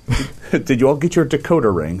yourself. Did you all get your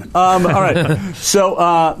decoder ring? All right.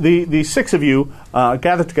 So the 6 of you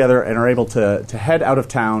gather together and are able to head out of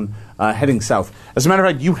town, heading south. As a matter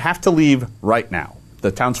of fact, you have to leave right now.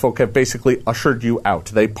 The townsfolk have basically ushered you out.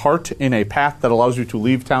 They part in a path that allows you to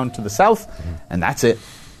leave town to the south, and that's it.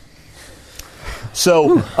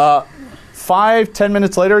 So 5-10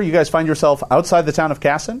 minutes later, you guys find yourself outside the town of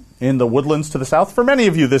Cassin in the woodlands to the south. For many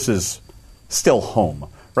of you, this is still home.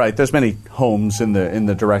 Right, there's many homes in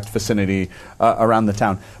the direct vicinity around the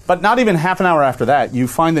town. But not even half an hour after that, you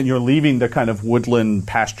find that you're leaving the kind of woodland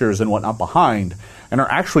pastures and whatnot behind and are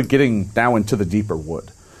actually getting now into the deeper wood.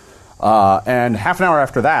 And half an hour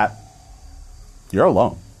after that, You're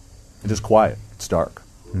alone. It is quiet. It's dark.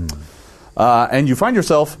 And you find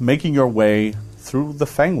yourself making your way through the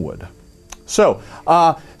Fangwood. So,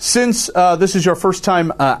 since this is your first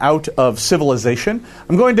time out of civilization,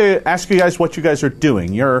 I'm going to ask you guys what you guys are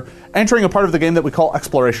doing. You're entering a part of the game that we call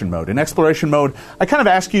exploration mode. In exploration mode, I kind of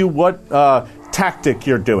ask you what tactic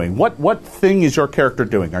you're doing. What thing is your character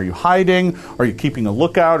doing? Are you hiding? Are you keeping a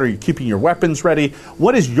lookout? Are you keeping your weapons ready?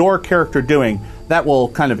 What is your character doing? That will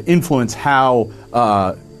kind of influence how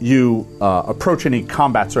you approach any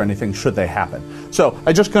combats or anything should they happen. So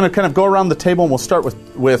I'm just going to kind of go around the table, and we'll start with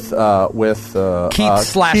Keith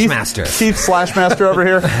Slashmaster. Keith Slashmaster over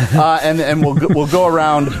here, and we'll go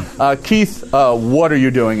around. Keith, what are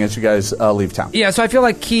you doing as you guys leave town? Yeah, so I feel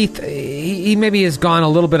like Keith, he maybe has gone a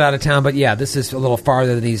little bit out of town, but yeah, this is a little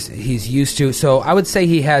farther than he's used to. So I would say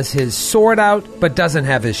he has his sword out, but doesn't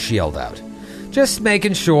have his shield out. Just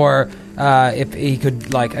making sure if he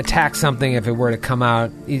could attack something if it were to come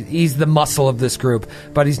out. He's the muscle of this group,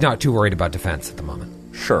 but he's not too worried about defense at the moment.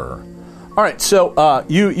 Sure. All right, so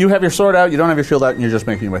you have your sword out, you don't have your shield out, and you're just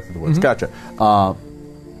making your way through the woods. Gotcha.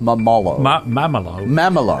 Mamalo.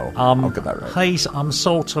 Mamalo. I'll get that right. Hey, I'm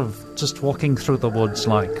sort of just walking through the woods,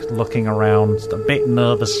 looking around a bit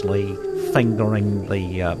nervously, fingering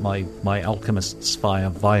the my alchemist's fire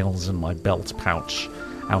vials in my belt pouch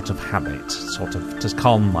out of habit, sort of to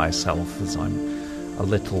calm myself as I'm a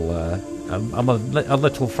little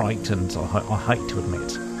frightened, I hate to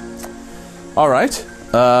admit. All right.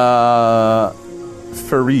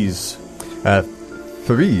 Fariz.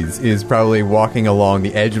 Fariz is probably walking along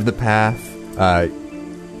the edge of the path,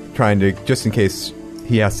 trying to, just in case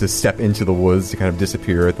he has to step into the woods to kind of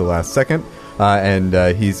disappear at the last second, and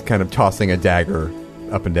he's kind of tossing a dagger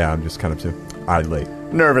up and down, just kind of to idly.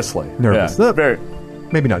 Nervously. Yeah. Very.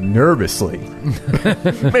 Maybe not nervously.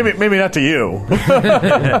 maybe not to you.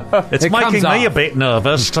 It's making me a bit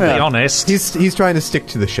nervous, to be honest. He's trying to stick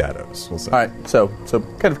to the shadows. We'll say. All right, so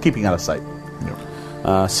kind of keeping out of sight.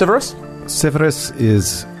 Severus? Severus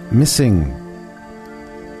is missing,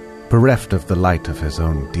 bereft of the light of his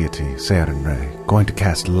own deity, Seirin Ray, going to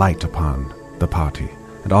cast light upon the party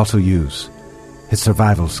and also use his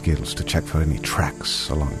survival skills to check for any tracks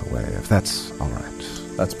along the way, if that's all right.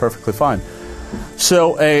 That's perfectly fine.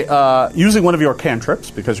 So, using one of your cantrips,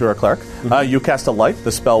 because you're a cleric, you cast a light.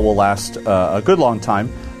 The spell will last a good long time,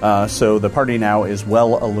 so the party now is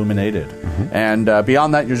well illuminated. And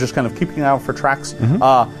beyond that, you're just kind of keeping out for tracks.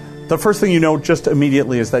 The first thing you know just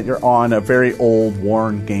immediately is that you're on a very old,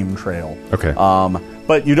 worn game trail. Okay.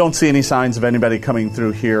 But you don't see any signs of anybody coming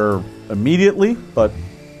through here immediately, but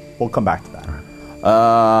we'll come back to that.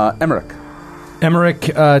 Emmerich.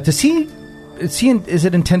 Is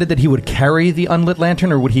it intended that he would carry the unlit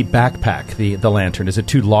lantern, or would he backpack the lantern? Is it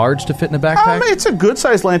too large to fit in a backpack? It's a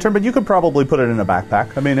good-sized lantern, but you could probably put it in a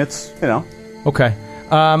backpack. I mean, it's, Okay.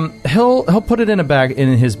 He'll put it in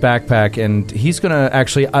his backpack, and he's going to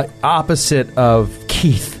actually, opposite of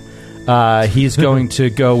Keith, he's going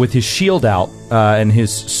to go with his shield out and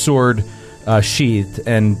his sword sheathed,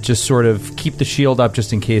 and just sort of keep the shield up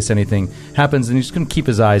just in case anything happens, and he's going to keep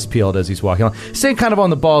his eyes peeled as he's walking along. Staying kind of on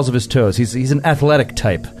the balls of his toes. He's an athletic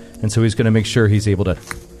type, and so he's going to make sure he's able to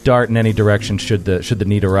dart in any direction should the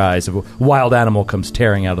need arise if a wild animal comes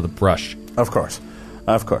tearing out of the brush. Of course.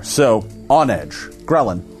 So, on edge.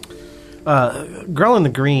 Grellin. Grellin the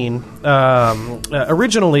Green,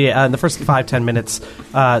 originally in the first 5-10 minutes,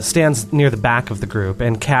 stands near the back of the group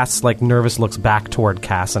and casts nervous looks back toward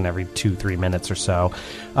Casson every 2-3 minutes or so.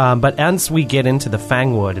 But as we get into the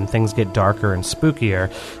Fangwood and things get darker and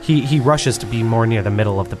spookier, he rushes to be more near the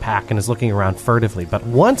middle of the pack and is looking around furtively. But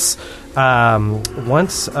once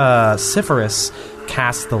Syphilis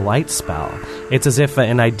casts the light spell, it's as if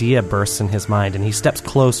an idea bursts in his mind, and he steps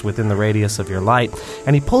close within the radius of your light,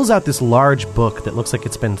 and he pulls out this large book that looks like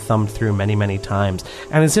it's been thumbed through many, many times,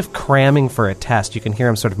 and as if cramming for a test, you can hear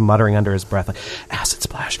him sort of muttering under his breath, acid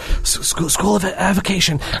splash, school of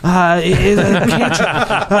evocation,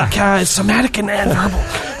 cantrip, somatic and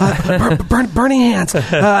verbal, burning hands,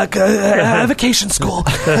 evocation school,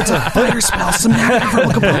 it's a fire spell, somatic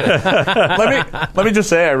and verbal. Let me just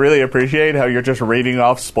say, I really appreciate how you're just reading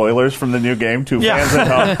off spoilers from the new game to fans at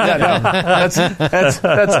home.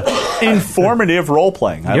 That's informative role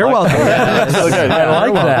playing. You're welcome. That's really good. I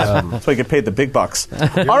like that. That's why you get paid the big bucks.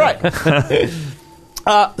 All right.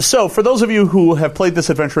 So, for those of you who have played this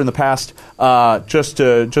adventure in the past, just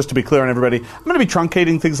to be clear on everybody, I'm going to be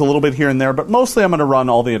truncating things a little bit here and there, but mostly I'm going to run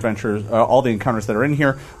all the adventures, all the encounters that are in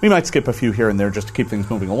here. We might skip a few here and there just to keep things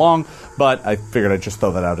moving along, but I figured I'd just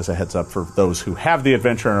throw that out as a heads up for those who have the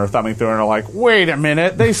adventure and are thumbing through and are like, wait a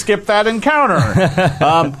minute, they skipped that encounter.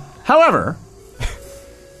 However,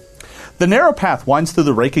 The narrow path winds through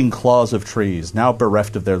the raking claws of trees, now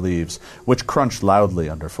bereft of their leaves, which crunch loudly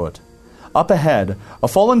underfoot. Up ahead, a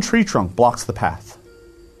fallen tree trunk blocks the path.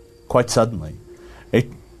 Quite suddenly, a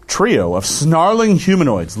trio of snarling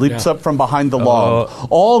humanoids leaps up from behind the log,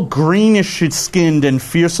 all greenish-skinned and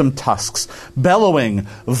fearsome tusks, bellowing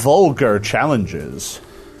vulgar challenges.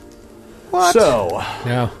 What? So...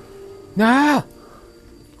 No.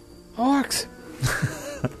 Orcs.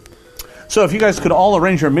 So if you guys could all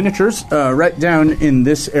arrange your miniatures right down in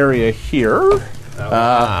this area here.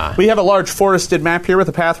 We have a large forested map here with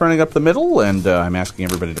a path running up the middle, and I'm asking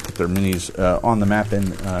everybody to put their minis on the map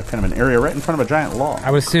in kind of an area right in front of a giant log.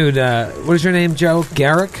 I was sued. What is your name, Joe?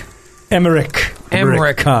 Garrick? Emmerich.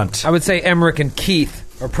 Emmerich. Kant. I would say Emmerich and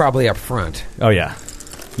Keith are probably up front. Oh, yeah.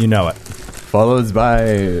 You know it. Followed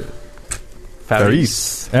by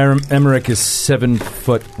Faris. Emmerich is 7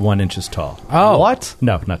 foot 1 inches tall. Oh. What?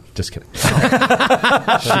 No, not just kidding.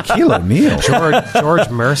 Shaquille O'Neal. George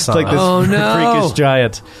Merson. Like this freakish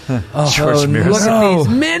giant. George Mears. Look at these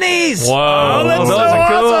minis! Whoa, that's those so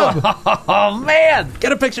are cool. awesome! Oh, man!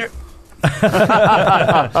 Get a picture.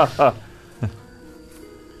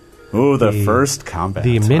 Ooh, the first combat.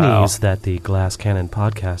 The minis that the Glass Cannon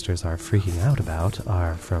podcasters are freaking out about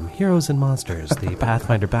are from Heroes and Monsters, the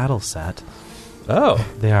Pathfinder battle set. Oh.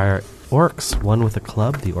 They are orcs, 1 with a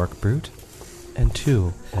club, the Orc Brute, and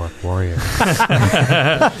 2 Orc Warriors.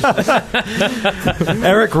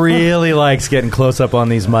 Eric really likes getting close up on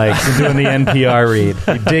these mics and doing the NPR read.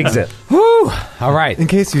 He digs it. Woo! All right. In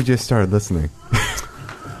case you just started listening.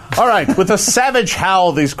 All right, with a savage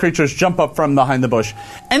howl, these creatures jump up from behind the bush.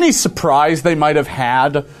 Any surprise they might have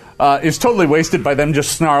had is totally wasted by them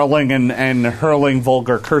just snarling and hurling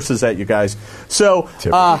vulgar curses at you guys. So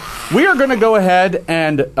we are going to go ahead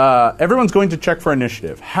and everyone's going to check for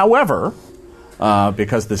initiative. However,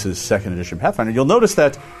 because this is 2nd edition Pathfinder, you'll notice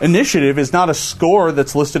that initiative is not a score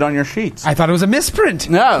that's listed on your sheets. I thought it was a misprint.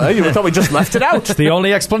 No, you thought we just left it out. It's the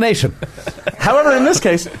only explanation. However, in this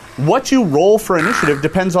case, what you roll for initiative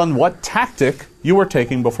depends on what tactic you were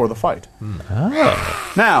taking before the fight.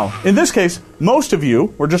 Now, in this case, most of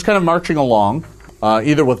you were just kind of marching along,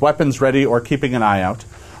 either with weapons ready or keeping an eye out.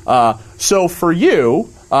 So for you,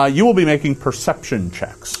 you will be making perception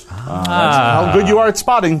checks. That's how good you are at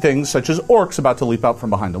spotting things, such as orcs about to leap out from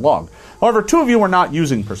behind a log. However, 2 of you were not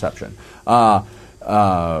using perception. Let's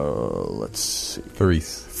see.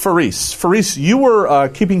 Faris, you were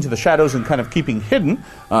keeping to the shadows and kind of keeping hidden.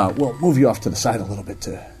 We'll move you off to the side a little bit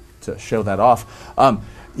to show that off.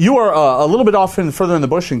 You are a little bit off further in the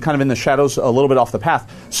bush and kind of in the shadows a little bit off the path.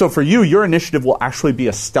 So for you, your initiative will actually be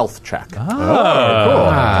a stealth check.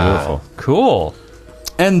 Oh, cool. Cool.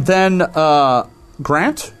 And then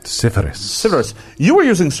Grant? Syphilis. You were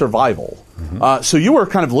using survival. So you were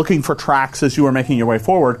kind of looking for tracks as you were making your way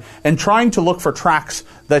forward and trying to look for tracks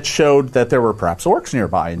that showed that there were perhaps orcs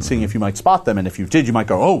nearby and seeing if you might spot them. And if you did, you might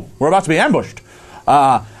go, oh, we're about to be ambushed.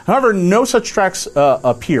 However, no such tracks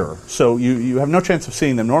appear, so you have no chance of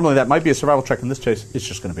seeing them. Normally, that might be a survival check. In this case, it's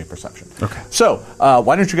just going to be perception. Okay. So,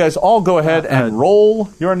 why don't you guys all go ahead and roll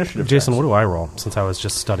your initiative Jason, checks. what do I roll, since I was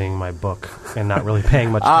just studying my book and not really paying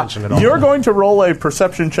much attention at all? You're going to roll a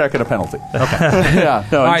perception check and a penalty. Okay. Yeah,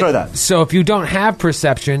 no, All enjoy right, that. So if you don't have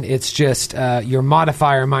perception, it's just your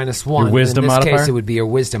modifier -1. Your wisdom in this modifier? case, it would be your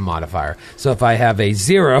wisdom modifier. So if I have a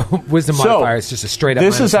 0 wisdom modifier, it's just a straight up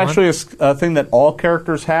This is -1. actually a thing that all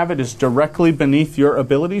characters have. It is directly beneath your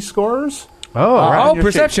ability scores. Oh, Your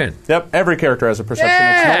perception. sheet. Yep, every character has a perception. It's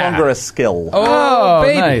Yeah. no longer a skill. Oh,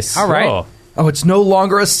 baby. nice. All right. Cool. Oh, it's no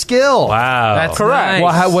longer a skill. Wow. That's Correct. nice.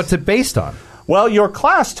 Well, what's it based on? Well, your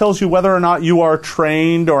class tells you whether or not you are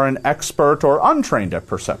trained or an expert or untrained at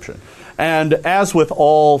perception. And as with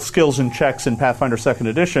all skills and checks in Pathfinder 2nd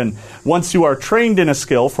Edition, once you are trained in a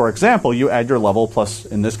skill, for example, you add your level plus,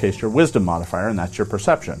 in this case, your wisdom modifier, and that's your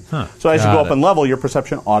perception. So as you go up in level, your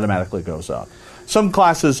perception automatically goes up. Some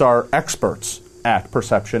classes are experts at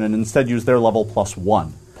perception and instead use their level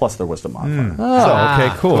 +1, plus their wisdom modifier.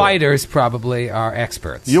 Okay, cool. Fighters probably are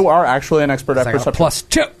experts. You are actually an expert at It's like a perception.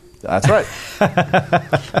 +2. That's right.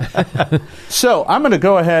 So I'm going to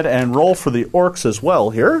go ahead and roll for the orcs as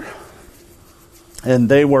well here. And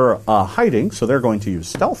they were hiding, so they're going to use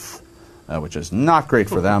stealth, which is not great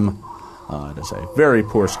for them. It is a very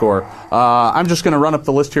poor score. I'm just going to run up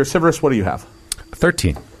the list here. Severus, what do you have?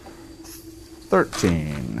 13.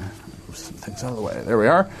 13. Move some things out of the way. There we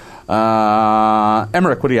are.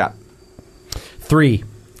 Emmerich, what do you got? 3.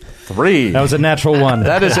 3. That was a natural one.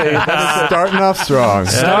 That is Starting off strong.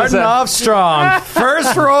 Starting off strong.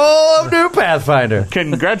 First roll of new Pathfinder.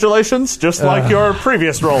 Congratulations, just like your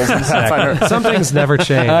previous roles in Pathfinder. Some things never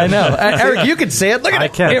change. I know. Eric, you can say it. Look at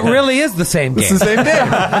it. can't. It really is the same game. It's the same game. Look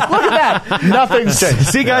at that. Nothing's changed.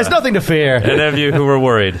 See, guys, nothing to fear. Any of you who were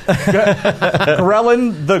worried.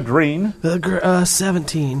 Grellin the Green.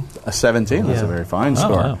 17. A 17. That's a very fine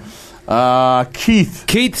score. Wow. Keith.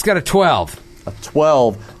 Keith's got a 12. A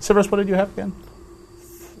 12. Severus, what did you have again?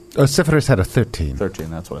 Severus had a 13.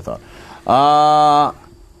 13. That's what I thought.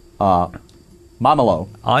 Mamalo.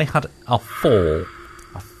 I had a 4.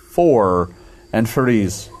 4. And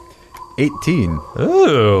Fariz. 18.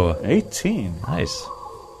 Ooh. 18. Nice.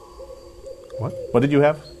 What did you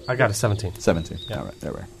have? I got a 17. 17. Yeah. All right.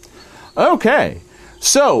 There we are. Okay.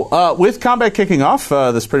 So, with combat kicking off,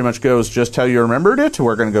 this pretty much goes just how you remembered it.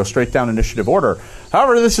 We're going to go straight down initiative order.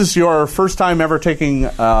 However, this is your first time ever taking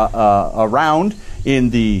a round in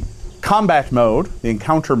the combat mode, the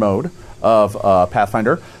encounter mode of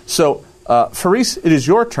Pathfinder. So, Fariz, it is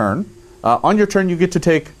your turn. On your turn, you get to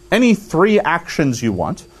take any 3 actions you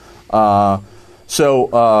want.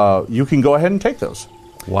 So, you can go ahead and take those.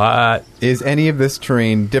 What? Is any of this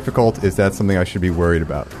terrain difficult? Is that something I should be worried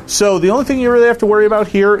about? So the only thing you really have to worry about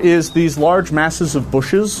here is these large masses of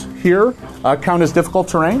bushes here count as difficult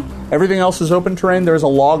terrain. Everything else is open terrain. There's a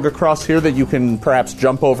log across here that you can perhaps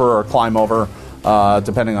jump over or climb over,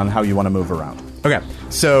 depending on how you want to move around. Okay,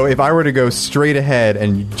 so if I were to go straight ahead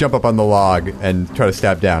and jump up on the log and try to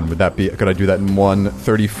stab down, could I do that in one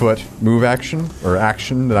 30-foot move action, or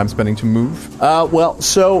action that I'm spending to move? Well,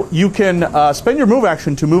 so you can spend your move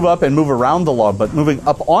action to move up and move around the log, but moving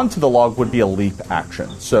up onto the log would be a leap action.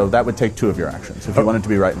 So that would take 2 of your actions if you wanted to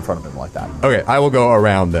be right in front of him like that. Okay, I will go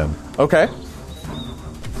around then. Okay.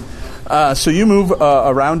 So you move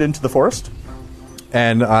around into the forest.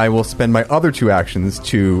 And I will spend my other 2 actions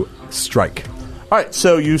to strike. All right,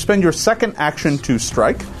 so you spend your second action to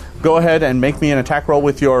strike. Go ahead and make me an attack roll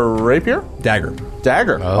with your rapier. Dagger.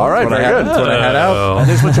 Dagger. All right, very good. That's what I had out. That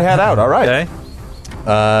is what you had out. All right.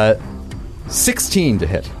 Okay. 16 to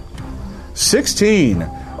hit. 16.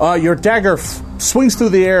 Your dagger swings through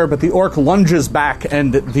the air, but the orc lunges back,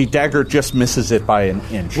 and the dagger just misses it by an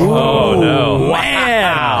inch. Oh, no.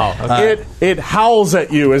 Wow! It howls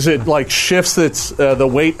at you as it shifts its the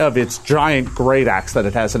weight of its giant great axe that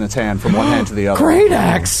it has in its hand from one hand to the other. Great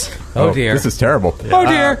axe! Oh, dear. This is terrible. Oh,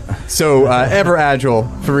 dear. So, ever agile,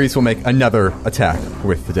 Fariz will make another attack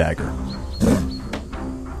with the dagger.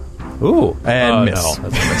 Ooh. And miss. No,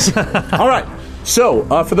 that's a miss. All right.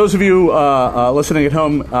 So, for those of you listening at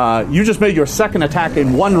home, you just made your second attack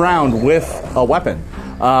in one round with a weapon.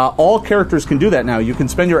 All characters can do that now. You can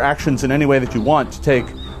spend your actions in any way that you want to take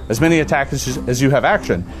as many attacks as you have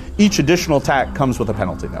action. Each additional attack comes with a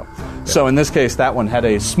penalty, though. Yeah. So in this case, that one had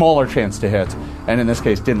a smaller chance to hit, and in this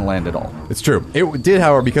case, didn't land at all. It's true. It did,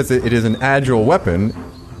 however, because it is an agile weapon,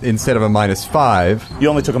 instead of a -5... You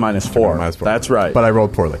only took a -4. -4. That's right. But I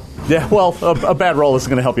rolled poorly. Yeah, well, a bad roll isn't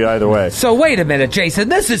going to help you either way. So wait a minute, Jason.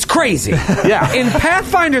 This is crazy. Yeah. In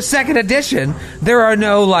Pathfinder 2nd Edition, there are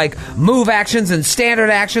no, move actions and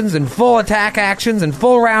standard actions and full attack actions and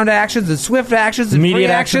full round actions and swift actions and Immediate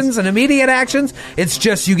free actions and immediate actions. It's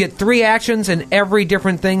just you get 3 actions and every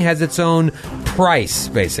different thing has its own price,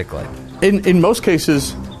 basically. In most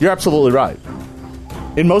cases, you're absolutely right.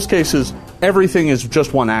 In most cases, everything is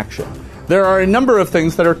just one action. There are a number of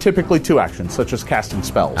things that are typically 2 actions, such as casting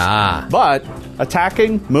spells. But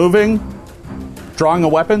attacking, moving, drawing a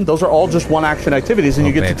weapon, those are all just one action activities, and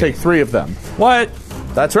you get to take 3 of them. What?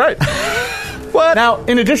 That's right. What? Now,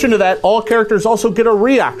 in addition to that, all characters also get a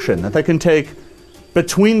reaction that they can take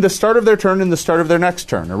between the start of their turn and the start of their next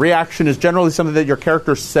turn. A reaction is generally something that your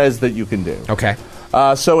character says that you can do. Okay.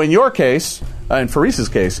 So in your case, in Faris's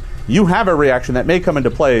case, you have a reaction that may come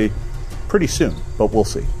into play pretty soon, but we'll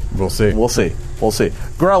see. We'll see. We'll see. We'll see.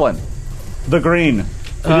 Grellin, the green.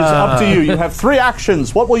 It is up to you. You have 3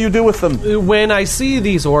 actions. What will you do with them? When I see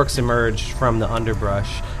these orcs emerge from the underbrush,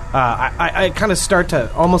 I kind of start to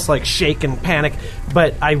almost shake and panic,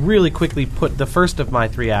 but I really quickly put the first of my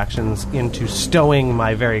 3 actions into stowing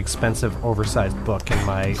my very expensive, oversized book in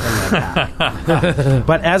my bag.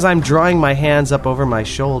 But as I'm drawing my hands up over my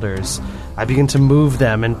shoulders, I begin to move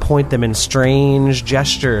them and point them in strange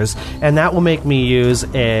gestures, and that will make me use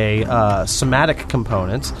a somatic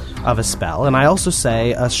component of a spell, and I also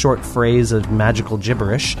say a short phrase of magical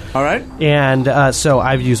gibberish. All right. And so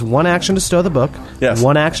I've used 1 action to stow the book, Yes.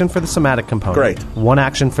 1 action for the somatic component, Great. 1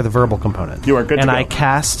 action for the verbal component. You are good to and go. I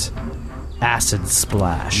cast Acid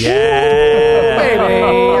Splash. Baby,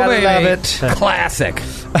 I love it. Classic.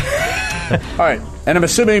 All right. And I'm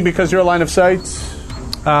assuming because you're a line of sight...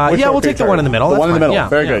 Yeah, we'll take the one in the middle. The That's one in the fine. middle. Yeah,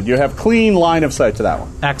 Very yeah. good. You have clean line of sight to that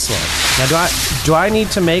one. Excellent. Now, do I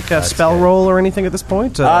need to make a spell roll or anything at this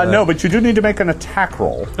point? No, but you do need to make an attack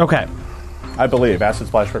roll, Okay. I believe. Acid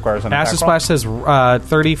Splash requires an Acid attack roll. Splash says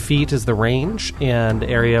 30 feet is the range and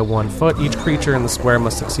area 1 foot. Each creature in the square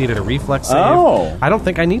must succeed at a reflex save. Oh. I don't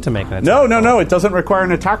think I need to make an attack No, roll. it doesn't require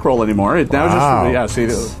an attack roll anymore. It now just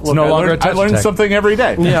look, no I longer learned, a touch I learned attack. something every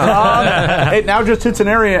day. Yeah. It now just hits an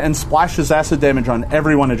area and splashes acid damage on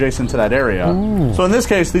everyone adjacent to that area. Ooh. So in this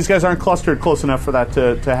case, these guys aren't clustered close enough for that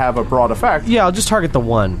to have a broad effect. Yeah, I'll just target the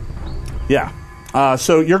one. Yeah.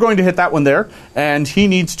 So you're going to hit that one there, and he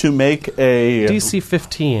needs to make a... DC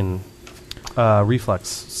 15 reflex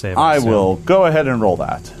save. I assume. will go ahead and roll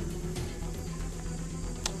that.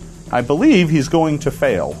 I believe he's going to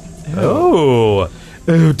fail. Oh.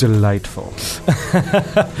 Oh, delightful.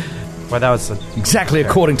 Well, that was Exactly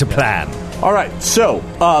according to plan. All right, so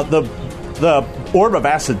the orb of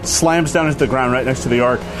acid slams down into the ground right next to the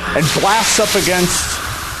arc and blasts up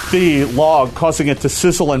against the log, causing it to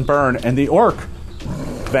sizzle and burn, and the orc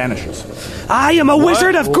vanishes. I am a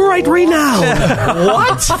wizard of great renown.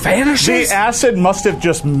 What? Vanishes? The acid must have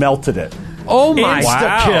just melted it. Oh my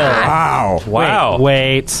Wow. Wow.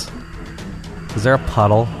 Wait. Is there a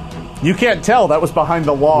puddle? You can't tell. That was behind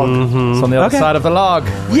the log. It's on the other side of the log.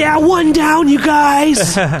 Yeah, one down, you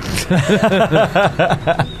guys.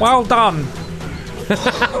 Well done.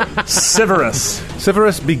 Severus.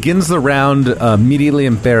 Severus begins the round immediately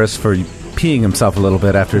embarrassed for peeing himself a little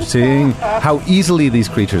bit after seeing how easily these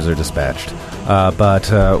creatures are dispatched. But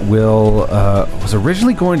Will was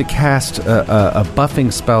originally going to cast a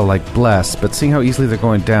buffing spell like Bless, but seeing how easily they're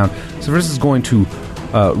going down, Severus is going to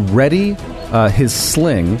ready his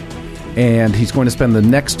sling, and he's going to spend the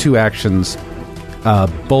next 2 actions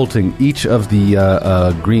bolting each of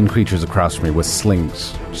the green creatures across from me with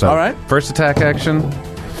slings. So, All right. First attack action.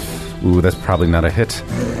 Ooh, that's probably not a hit.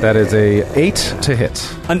 That is a 8 to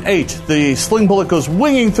hit. An 8. The sling bullet goes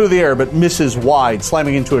winging through the air, but misses wide,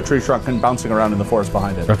 slamming into a tree trunk and bouncing around in the forest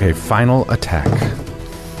behind it. Okay, final attack.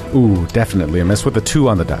 Ooh, definitely a miss with a 2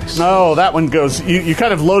 on the dice. No, that one goes... You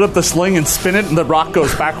kind of load up the sling and spin it, and the rock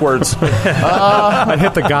goes backwards. I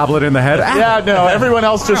hit the goblin in the head. Yeah, no, everyone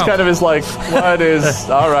else just kind of is like, what is...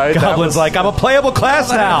 All right. Goblin's like, I'm a playable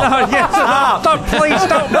class now. Please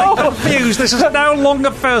don't be confused. This is no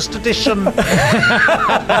longer first edition.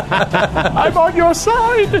 I'm on your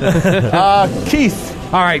side. Keith.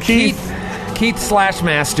 All right, Keith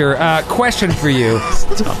Slashmaster. Question for you: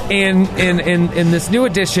 in this new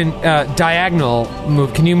edition, diagonal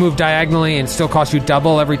move. Can you move diagonally and still cost you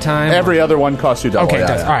double every time? Every other one costs you double. Okay, yeah, it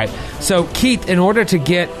does. yeah. All right. So, Keith, in order to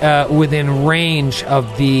get within range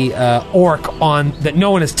of the orc on that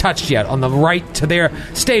no one has touched yet, on the right to their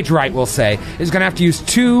stage right, we'll say, is going to have to use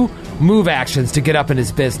 2 move actions to get up in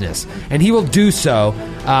his business, and he will do so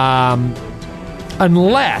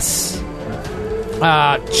unless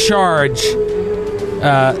charge.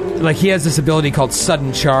 Like he has this ability called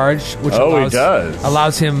sudden charge, which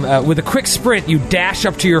allows him with a quick sprint. You dash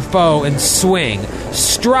up to your foe and swing,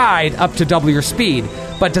 stride up to double your speed.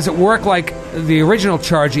 But does it work like the original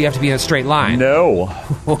charge? You have to be in a straight line. No.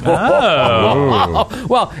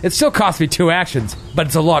 Well, it still costs me 2 actions, but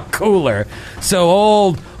it's a lot cooler. So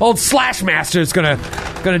old Slashmaster is gonna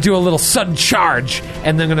do a little sudden charge,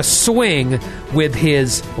 and then gonna swing with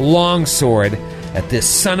his longsword at this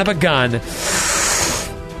son of a gun.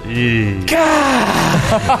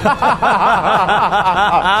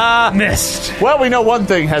 Missed. Well, we know one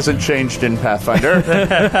thing hasn't changed in Pathfinder.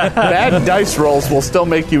 Bad dice rolls will still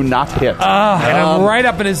make you not hit. And I'm right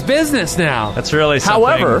up in his business now. That's really something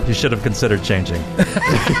However- you should have considered changing.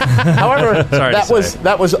 However, Sorry to say.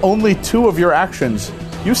 that was only 2 of your actions.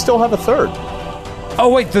 You still have a 3rd. Oh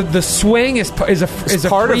wait, the swing is part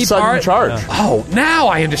Part free of sudden part? charge. Oh, now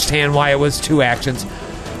I understand why it was 2 actions.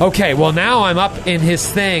 Okay, well now I'm up in his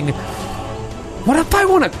thing. What if I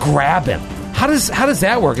want to grab him? How does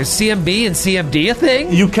that work? Is CMB and CMD a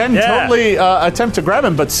thing? You can totally attempt to grab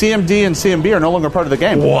him, but CMD and CMB are no longer part of the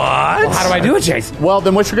game. What? Well, how do I do it, Jason? Well,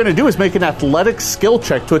 then what you're going to do is make an athletics skill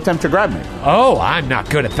check to attempt to grab me. Oh, I'm not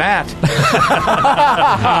good at that.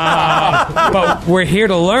 But we're here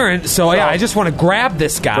to learn, so yeah, I just want to grab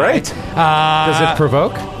this guy. Great. Does it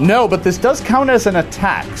provoke? No, but this does count as an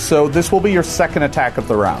attack, so this will be your 2nd attack of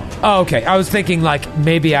the round. Oh, okay. I was thinking like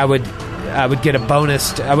maybe I would get a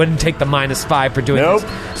bonus. I wouldn't take the -5 for doing Nope.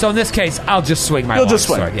 this. So in this case, I'll just swing my You'll just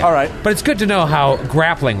swing. longsword, yeah. All right. But it's good to know how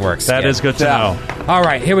grappling works. That is good to know. All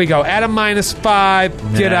right, here we go. At a -5,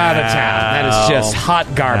 get out of town. That is just hot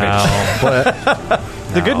garbage.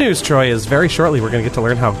 The good news, Troy, is very shortly we're going to get to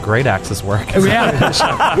learn how great axes work.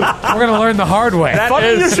 Yeah. We're going to learn the hard way.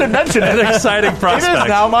 Funny you should mention it. An exciting prospect. It is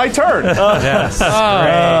now my turn. Yes.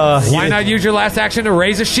 Why not use your last action to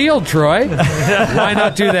raise a shield, Troy? Why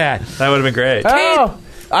not do that? That would have been great. Oh,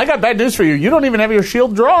 I got bad news for you. You don't even have your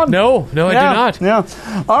shield drawn. No, I do not. Yeah.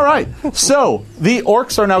 All right. So the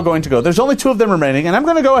orcs are now going to go. There's only 2 of them remaining, and I'm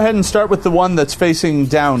going to go ahead and start with the one that's facing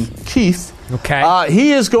down Keith. Okay.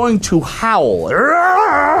 He is going to howl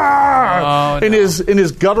in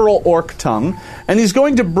his guttural orc tongue, and he's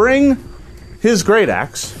going to bring his great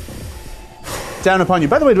axe down upon you.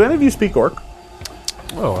 By the way, do any of you speak orc?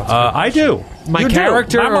 I do. My You do.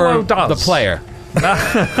 character Mamalo or does. the player?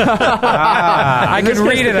 I can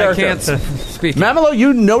read it. I can't speak. Mamalo,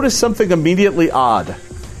 you notice something immediately odd.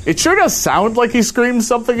 It sure does sound like he screams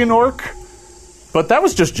something in orc, but that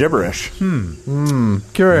was just gibberish.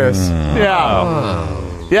 Curious. Yeah.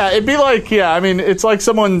 Yeah, it'd be like, it's like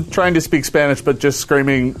someone trying to speak Spanish but just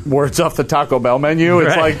screaming words off the Taco Bell menu.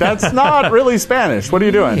 It's like, that's not really Spanish. What are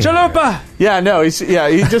you doing? Chalupa. Yeah, no, he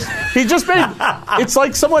just made, it's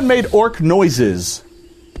like someone made orc noises,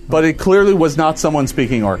 but it clearly was not someone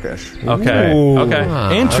speaking orcish. Okay.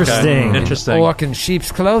 Okay. Interesting. Okay. Interesting. Orc in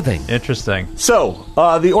sheep's clothing. Interesting. So,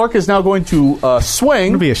 the orc is now going to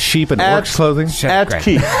swing. It'll be a sheep in orc's clothing. At Great.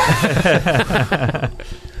 Keith.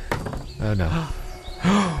 Oh, no.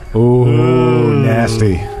 Ooh,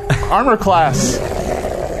 nasty. Armor class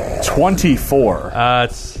 24.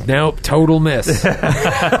 It's Nope, total miss.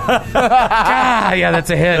 Yeah, that's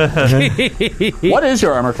a hit. What is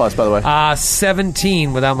your armor class, by the way?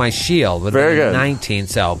 17 without my shield. With Very good. 19,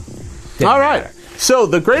 so. All right. So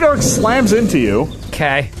the great orc slams into you,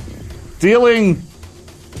 Okay. dealing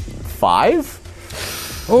 5.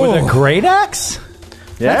 With a great axe?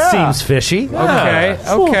 Yeah. That seems fishy.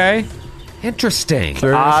 Okay. Interesting.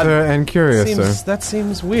 Curiouser and curiouser. That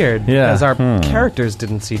seems weird. Yeah. Because our characters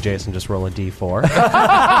didn't see Jason just roll a d4.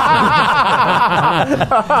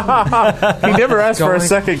 He never asks for a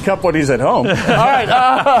second cup when he's at home. All right.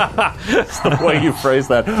 That's the way you phrase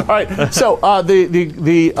that. All right. So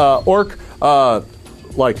the orc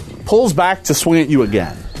pulls back to swing at you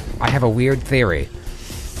again. I have a weird theory.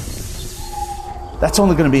 That's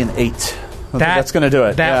only going to be an 8. That's going to do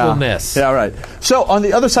it. That will miss. Yeah, right. So on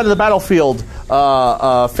the other side of the battlefield,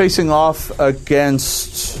 facing off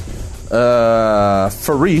against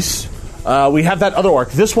Faris, we have that other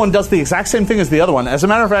orc. This one does the exact same thing as the other one. As a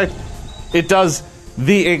matter of fact, it does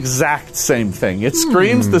the exact same thing. It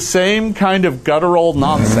screams the same kind of guttural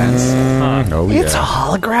nonsense. Oh, It's a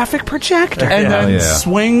holographic projector. And then yeah.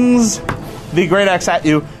 swings the great axe at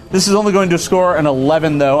you. This is only going to score an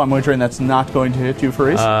 11, though. I'm wondering that's not going to hit you,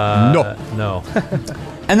 Faris. no.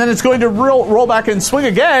 And then it's going to roll back and swing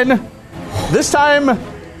again. This time,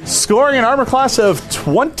 scoring an armor class of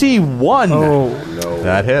 21. Oh, no.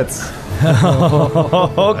 That hits.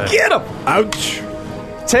 Get him! Ouch.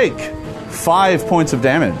 Take 5 points of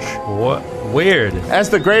damage What? Weird. as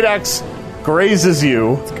the great axe grazes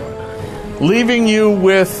you, leaving you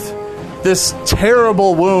with this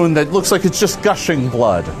terrible wound that looks like it's just gushing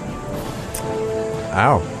blood.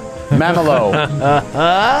 Ow. Mamalo.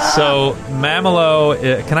 So, Mamalo,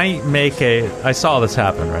 can I make I saw this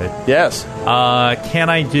happen, right? Yes.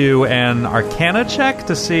 Can I do an Arcana check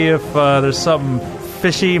to see if there's something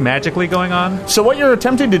fishy magically going on? So what you're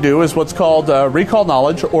attempting to do is what's called recall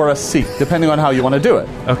knowledge or a seek, depending on how you want to do it.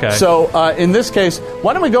 Okay. So in this case,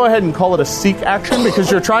 why don't we go ahead and call it a seek action, because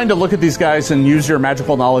you're trying to look at these guys and use your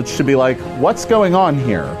magical knowledge to be like, what's going on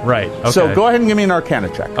here? Right. Okay. So go ahead and give me an Arcana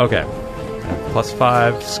check. Okay. Plus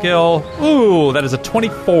 5 skill. Ooh, that is a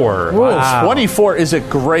 24. Wow. 24 is a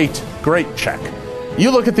great check. You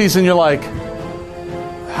look at these and you're like,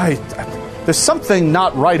 there's something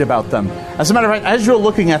not right about them. As a matter of fact, as you're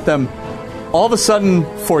looking at them, all of a sudden,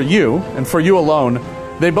 for you, and for you alone,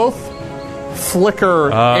 they both flicker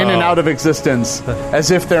in and out of existence as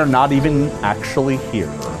if they're not even actually here.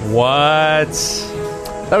 What?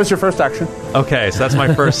 That was your first action. Okay, so that's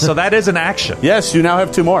my first. So that is an action. Yes, you now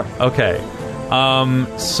have 2 more. Okay.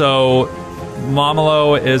 So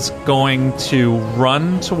Mamalo is going to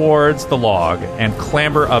run towards the log and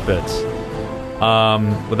clamber up it.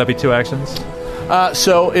 Would that be 2 actions?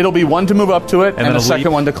 So it'll be 1 to move up to it, and then the a second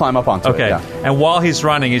leap? one to climb up onto Okay. it. Yeah. And while he's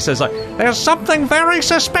running, he says, there's something very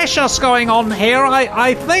suspicious going on here.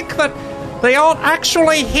 I think that they aren't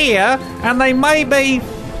actually here, and they may be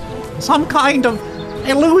some kind of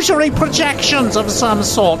illusory projections of some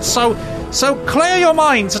sort. So clear your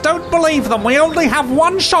minds. Don't believe them. We only have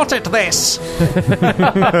one shot at this.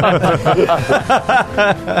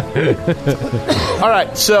 All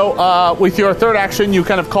right. So with your third action, you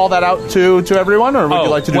kind of call that out to everyone, or would you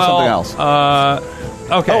like to do something else?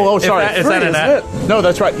 Okay. Oh, sorry. Is that an it? No,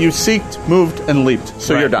 that's right. You seeked, moved, and leaped.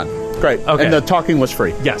 So you're done. Great. Okay. And the talking was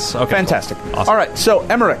free. Yes. Okay. Fantastic. Cool. Awesome. All right. So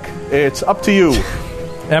Emmerich, it's up to you.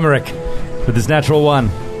 Emmerich, with his natural one.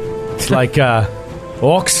 It's like,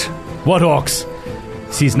 orcs? What orcs?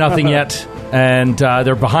 Sees nothing yet, and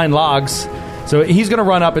they're behind logs. So he's going to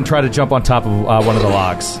run up and try to jump on top of one of the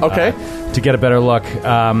logs. Okay. To get a better look.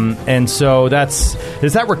 And so does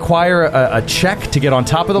that require a check to get on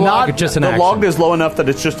top of the log, or just an action? The log is low enough that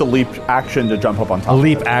it's just a leap action to jump up on top. A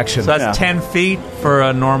leap action. So that's 10 feet for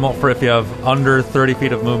a normal. For if you have under 30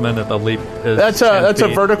 feet of movement, at the leap is that's a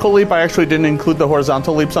vertical leap. I actually didn't include the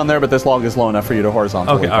horizontal leaps on there, but this log is low enough for you to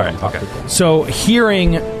horizontally. Okay. leap All on right. top. Okay. So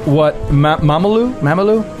hearing what Mamalou,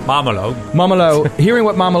 hearing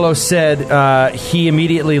what Mamalo said, he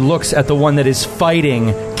immediately looks at the one that is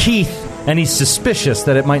fighting Keith, and he's suspicious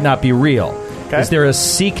that it might not be real. Okay. Is there a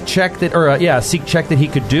seek check that he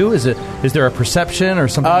could do? Is there a perception or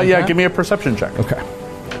something? Like that? Give me a perception check. Okay.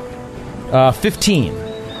 15.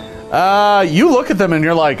 You look at them and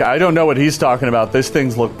you're like, I don't know what he's talking about. These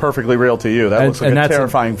things look perfectly real to you. That looks like a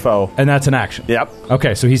terrifying foe. And that's an action. Yep.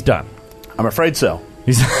 Okay, so he's done. I'm afraid so.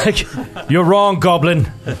 He's like, you're wrong,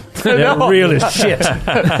 Goblin. They're real as shit.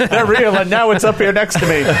 They're real, and now it's up here next to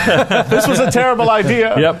me. This was a terrible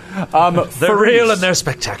idea. Yep. They're real and they're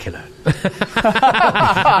spectacular.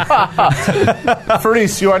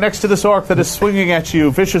 Faris, you are next to this orc that is swinging at you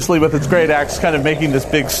viciously with its great axe, kind of making this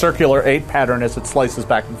big circular 8 pattern as it slices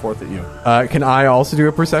back and forth at you. Can I also do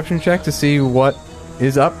a perception check to see what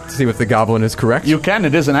is up, to see if the goblin is correct? You can.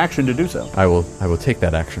 It is an action to do so. I will take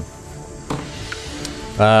that action.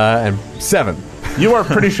 And 7. You are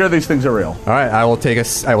pretty sure these things are real. All right, I will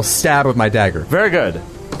stab with my dagger. Very good.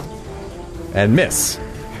 And miss.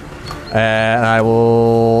 And I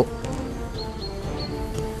will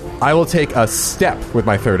take a step with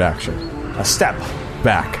my third action. A step.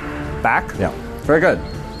 Back. Back? Yeah. Very good.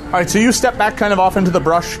 All right, so you step back kind of off into the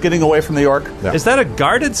brush, getting away from the orc. Yeah. Is that a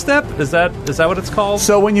guarded step? Is that what it's called?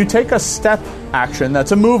 So when you take a step action,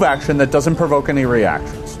 that's a move action that doesn't provoke any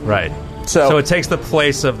reactions. Right. So it takes the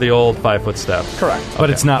place of the old 5-foot step. Correct.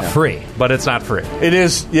 But it's not free. But it's not free. It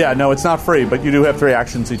is, it's not free, but you do have 3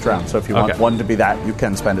 actions each round. So if you want Okay. one to be that, you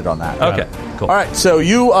can spend it on that. Okay, cool. All right, so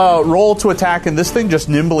you roll to attack, and this thing just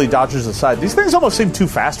nimbly dodges aside. These things almost seem too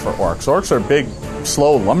fast for orcs. Orcs are big,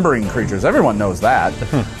 slow, lumbering creatures. Everyone knows that.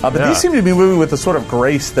 But these seem to be moving with a sort of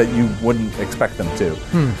grace that you wouldn't expect them to.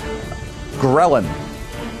 Grellin.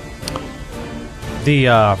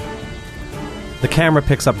 The camera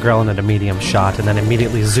picks up Grellin at a medium shot and then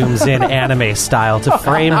immediately zooms in anime style to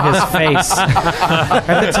frame his face.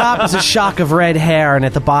 At the top is a shock of red hair, and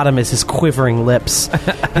at the bottom is his quivering lips.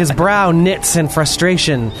 His brow knits in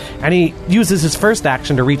frustration, and he uses his first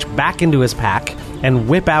action to reach back into his pack and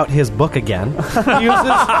whip out his book again. He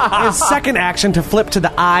uses his second action to flip to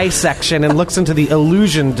the eye section and looks into the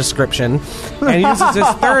illusion description, and uses his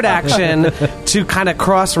third action to kind of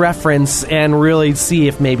cross-reference and really see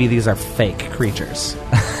if maybe these are fake creatures.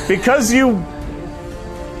 Because you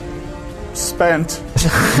spent 3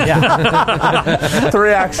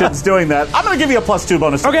 actions doing that, I'm going to give you a +2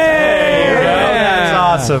 bonus. Okay! That's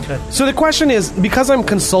awesome. So the question is, because I'm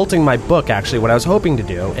consulting my book, actually, what I was hoping to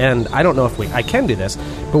do, and I don't know if I can do this,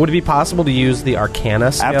 but would it be possible to use the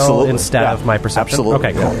Arcana skill Absolutely. instead of my Perception? Absolutely.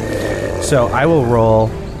 Okay, cool. So I will roll...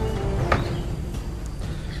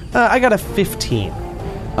 I got a 15.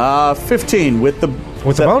 15 with the...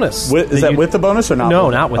 With the bonus. Is that with the bonus or not? No,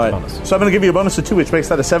 with it? not with All the right. bonus. So I'm going to give you a bonus of 2, which makes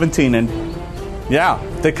that a 17, and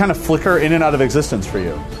they kind of flicker in and out of existence for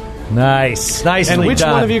you. Nice. Nicely And which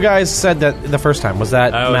done. one of you guys said that the first time? Was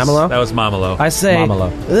that Mamalo? That was Mamalo. I say,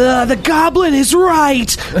 Mamalo. The goblin is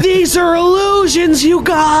right. These are illusions, you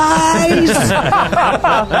guys.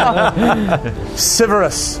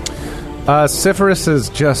 Severus. Sypharis is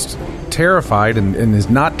just terrified and is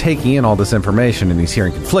not taking in all this information, and he's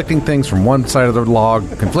hearing conflicting things from one side of the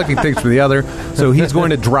log, conflicting things from the other. So he's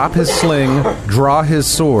going to drop his sling, draw his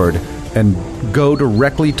sword, and go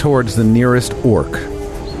directly towards the nearest orc.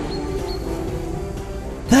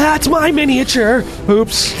 That's my miniature.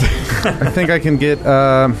 Oops. I think I can get...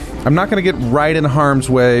 I'm not going to get right in harm's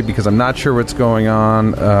way because I'm not sure what's going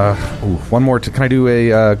on. One more. Can I do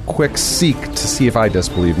a quick seek to see if I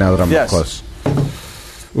disbelieve now that I'm Yes. close?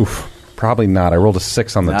 Oof. Probably not. I rolled a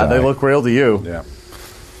 6 on the die. They look real to you. Yeah.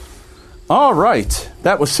 All right.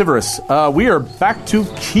 That was Severus. We are back to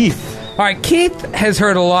Keith. All right, Keith has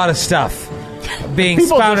heard a lot of stuff being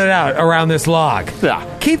spouted out around this log. Yeah.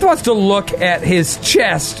 Keith wants to look at his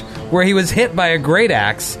chest where he was hit by a great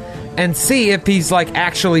axe and see if he's, like,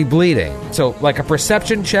 actually bleeding. So, like, a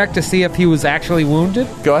perception check to see if he was actually wounded.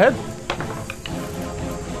 Go ahead.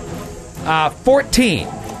 14.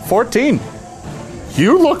 14.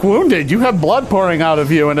 You look wounded. You have blood pouring out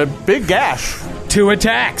of you and a big gash. 2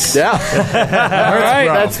 attacks. Yeah. All right.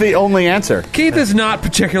 That's the only answer. Keith is not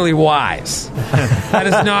particularly wise. That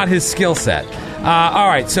is not his skill set. All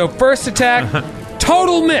right, so first attack,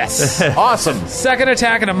 total miss. Awesome. Second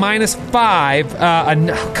attack at a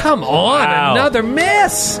 -5. Come on, Wow. another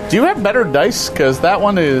miss. Do you have better dice? Because that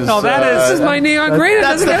one is... This is my neon green. It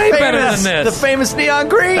doesn't get any better than this. The famous neon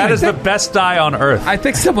green. That is the best die on Earth. I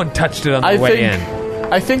think someone touched it on the way in.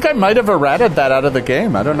 I think I might have errated that out of the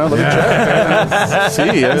game. I don't know. Let me check.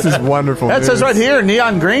 See, This is wonderful. that news. says right here,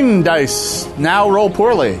 neon green dice now roll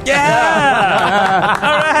poorly. Yeah!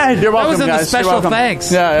 All right. You're welcome, was in the guys. special You're welcome.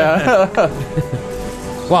 thanks. Yeah.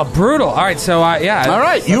 Well, brutal. All right, so yeah. All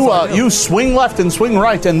right, you swing left and swing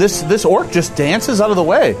right, and this orc just dances out of the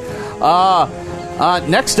way.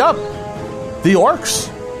 Next up, the orcs.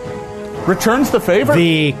 Returns the favor.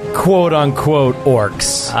 The quote-unquote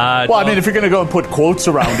orcs. Well, I mean, if you're going to go and put quotes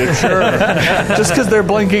around it, sure. Just because they're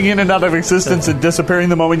blinking in and out of existence and disappearing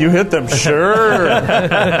the moment you hit them, sure.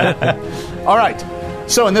 All right.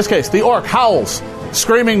 So in this case, the orc howls,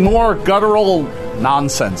 screaming more guttural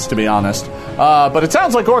nonsense, to be honest. But it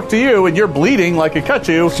sounds like orc to you, and you're bleeding like it cut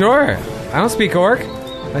you. Sure. I don't speak orc.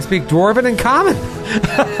 I speak dwarven and common.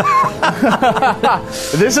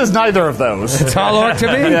 This is neither of those. It's all orc to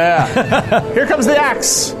me. Yeah. Here comes the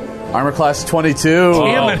axe. Armor class 22.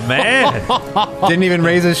 Oh, man. Didn't even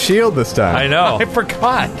raise his shield this time. I know. I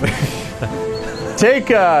forgot.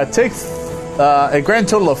 Take a grand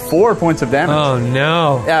total of 4 points of damage. Oh,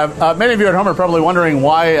 no. Many of you at home are probably wondering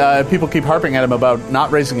why people keep harping at him about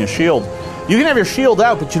not raising his shield. You can have your shield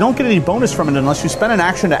out, but you don't get any bonus from it unless you spend an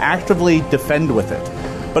action to actively defend with it.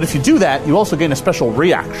 But if you do that, you also gain a special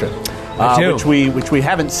reaction, which we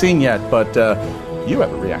haven't seen yet. But you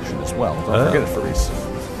have a reaction as well. Don't forget it,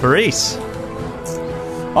 Faris.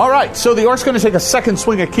 All right, so the orc's going to take a second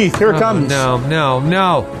swing at Keith. Here it comes. No.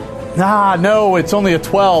 No, it's only a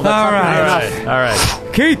 12. That's All not right. gonna be enough. All right.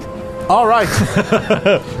 Keith. All right.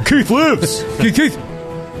 Keith lives. Keith.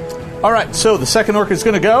 All right, so the second orc is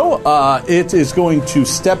going to go. It is going to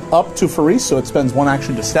step up to Faris, so it spends one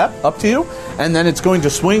action to step up to you, and then it's going to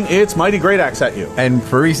swing its mighty great axe at you. And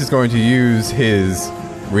Faris is going to use his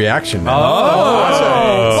reaction now.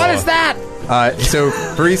 Oh. What is that? So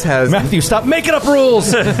Faris has... Matthew, stop making up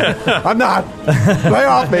rules. I'm not. Lay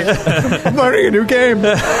off me. I'm learning a new game.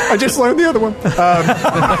 I just learned the other one.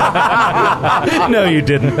 No, you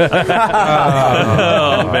didn't.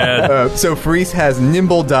 Oh, man. So Faris has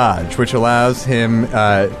Nimble Dodge, which allows him,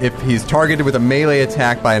 if he's targeted with a melee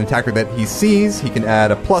attack by an attacker that he sees, he can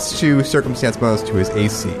add a +2 circumstance bonus to his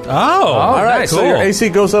AC. All right, nice. so Cool. your AC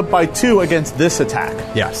goes up by 2 against this attack.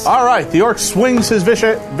 Yes. All right, the orc swings his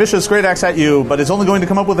vicious great axe at you, but it's only going to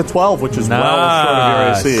come up with a 12, which is well short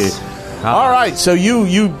of your AC. All right, so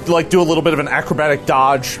you like do a little bit of an acrobatic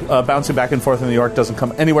dodge, bouncing back and forth, and the orc doesn't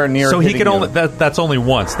come anywhere near. So he hitting can you. only that's only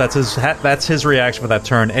once. That's his reaction for that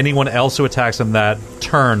turn. Anyone else who attacks him that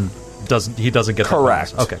turn doesn't get Correct.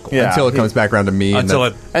 that bonus. Okay, cool. Yeah. Until it comes back around to me.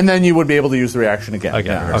 And then you would be able to use the reaction again.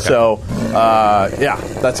 Okay. So,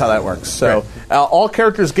 that's how that works. So, all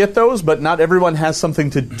characters get those, but not everyone has something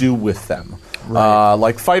to do with them. Right.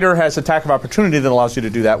 Like Fighter has attack of opportunity that allows you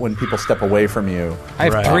to do that when people step away from you. I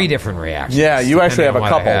have 3 different reactions. Yeah, you actually have a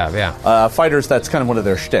depending on couple. what I have, Fighters, that's kind of one of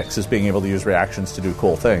their shticks, is being able to use reactions to do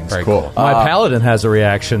cool things. Very cool. My paladin has a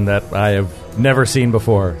reaction that I have never seen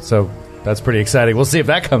before, so that's pretty exciting. We'll see if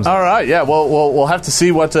that comes. All right, yeah, we'll have to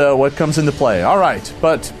see what comes into play. All right,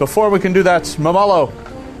 but before we can do that, Mamalo,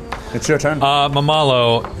 it's your turn.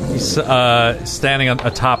 Mamalo, he's standing on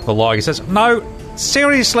atop the log. He says, "No,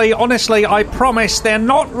 seriously, honestly, I promise they're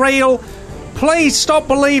not real. Please stop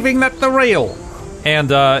believing that they're real."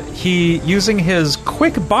 And he, using his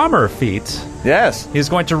quick bomber feat, yes, he's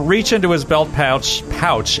going to reach into his belt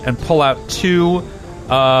pouch and pull out 2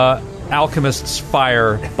 Alchemist's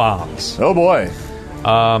Fire bombs. Oh boy.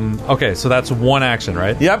 Okay, so that's one action,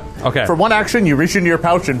 right? Yep. Okay. For one action, you reach into your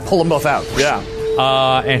pouch and pull them both out. Yeah.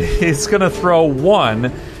 And he's going to throw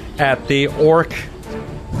one at the orc,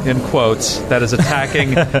 in quotes, that is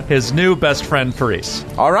attacking his new best friend, Faris.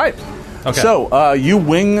 All right. Okay. So, you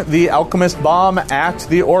wing the Alchemist bomb at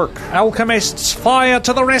the orc. Alchemists, fire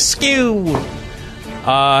to the rescue!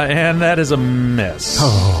 And that is a miss.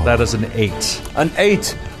 That is an 8. An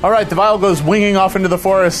 8. All right, the vial goes winging off into the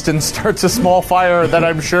forest and starts a small fire that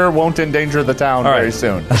I'm sure won't endanger the town very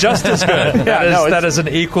soon. Just as good. Yeah, that is an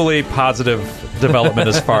equally positive development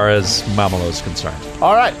as far as Mamalo is concerned.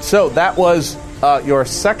 All right, so that was your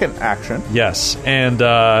second action. Yes, and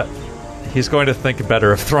he's going to think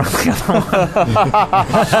better of throwing the other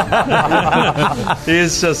one.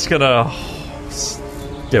 He's just going to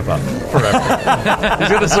give up forever. He's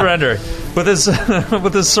going to surrender. With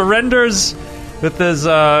his surrenders... With his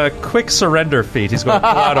quick surrender feat, he's going to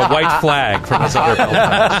pull out a white flag from his other belt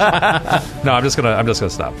pouch. No, I'm just gonna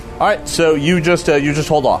stop. All right, so you just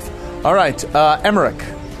hold off. All right, Emmerich.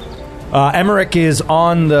 Emmerich is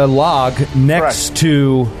on the log next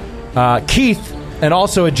to Keith, and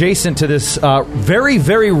also adjacent to this very,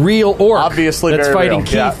 very real orc. Obviously, that's very fighting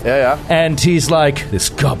real. Keith. Yeah. And he's like, "This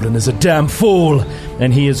goblin is a damn fool,"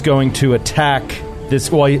 and he is going to attack this.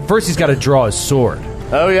 Well, first he's got to draw his sword.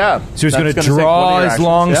 Oh, yeah. So he's going to draw his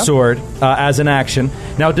long sword as an action.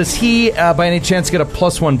 Now, does he, by any chance, get a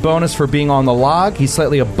 +1 bonus for being on the log? He's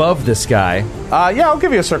slightly above this guy. Yeah, I'll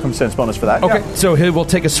give you a circumstance bonus for that. Okay, so he will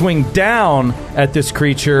take a swing down at this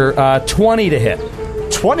creature, 20 to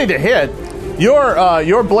hit. 20 to hit?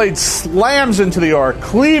 Your blade slams into the orc,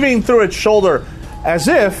 cleaving through its shoulder as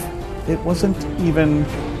if it wasn't even...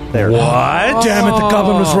 there. What? Damn it, the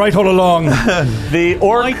goblin was right all along. The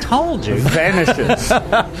orc I told you. vanishes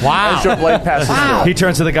Wow. as your blade passes through. He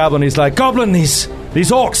turns to the goblin, he's like, "Goblin, these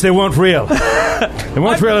orcs, they weren't real. They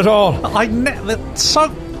weren't real at all." I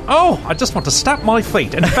just want to stamp my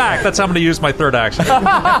feet. In fact, that's how I'm going to use my third action.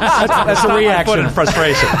 That's a Foot reaction. in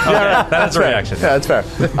frustration. Okay, that's a reaction. Yeah, that's fair.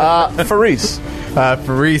 Faris.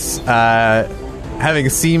 Faris, having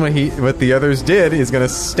seen what the others did, is going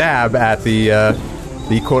to stab at the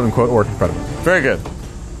quote-unquote orc in front of him. Very good.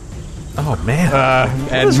 Oh, man.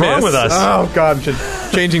 And What's wrong miss. with us? Oh, God.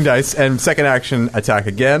 Changing dice. And second action, attack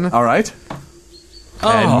again. All right.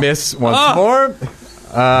 And miss once more.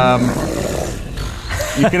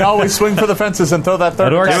 You can always swing for the fences and throw that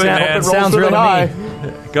third That orc attack. sound- Hope it rolls sounds really real to high. me.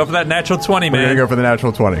 Go for that natural 20, We're going man. to go for the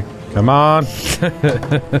natural 20. Come on.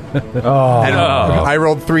 And I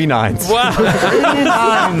rolled 3 9s. Wow.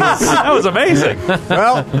 That was amazing.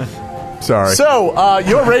 Well, sorry. So,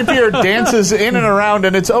 your rapier dances in and around,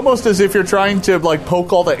 and it's almost as if you're trying to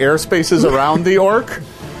poke all the air spaces around the orc.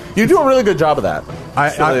 You do a really good job of that.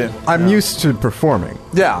 I'm used to performing.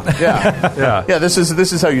 Yeah. Yeah, this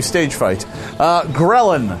is how you stage fight.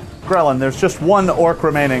 Grellin, there's just one orc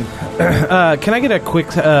remaining. Can I get a quick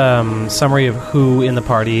summary of who in the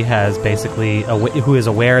party has basically who is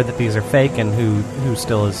aware that these are fake and who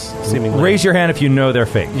still is seemingly... Raise your hand if you know they're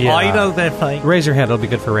fake. Yeah. I know they're fake. Raise your hand; it'll be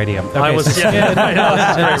good for radio. Okay, I was. so Yeah, I know, this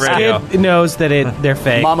is great radio. Skid knows that they're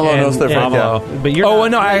fake. Mamalo knows they're fake, Mamalo. But you're Oh,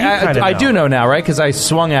 not, no, you kinda I know. do know now, right? Because I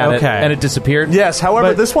swung at it Okay. and it disappeared. Yes, however,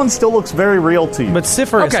 But- this one still looks very real to you. But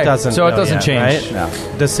Cypherus Okay, doesn't. so it know doesn't yet, change. right?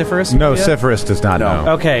 No. Does Cypherus? No, know yet? Cypherus does not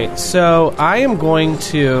know. Okay, so I am going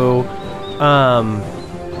to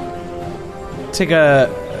take a.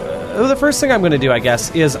 The first thing I'm going to do, I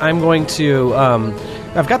guess, is I'm going to.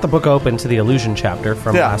 I've got the book open to the illusion chapter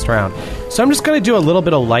from last round, so I'm just going to do a little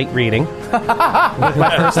bit of light reading with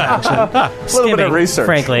my first action. A little bit of research.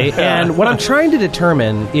 frankly. And what I'm trying to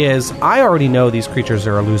determine is, I already know these creatures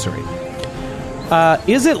are illusory.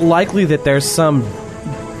 Is it likely that there's some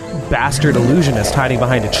bastard illusionist hiding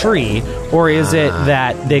behind a tree, or is it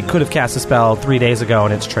that they could have cast a spell 3 days ago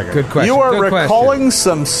and it's triggered? Good question. You are Good recalling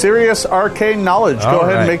some serious arcane knowledge. Go All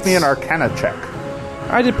ahead and right. make me an Arcana check.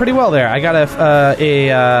 I did pretty well there. I got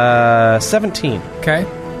a 17. Okay.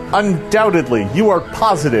 Undoubtedly, you are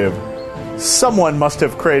positive someone must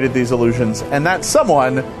have created these illusions, and that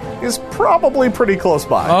someone is probably pretty close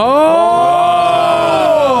by.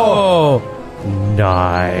 Oh!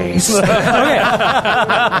 Nice. Okay.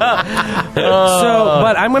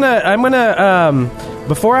 But I'm gonna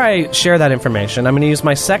before I share that information, I'm gonna use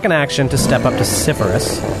my second action to step up to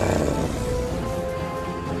Cypherus.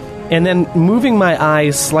 And then, moving my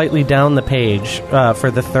eyes slightly down the page for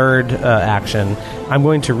the third action, I'm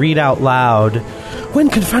going to read out loud, "When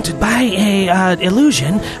confronted by a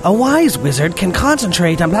illusion, a wise wizard can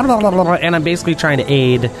concentrate on blah, blah, blah, blah, blah." And I'm basically trying to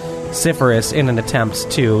aid Cypherus in an attempt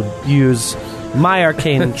to use my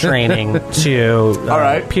arcane training to All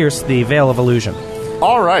right. pierce the veil of illusion.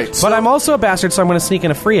 All right. But I'm also a bastard, so I'm going to sneak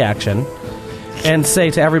in a free action and say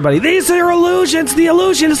to everybody, "These are illusions! The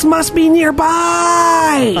illusionist must be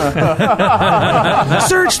nearby!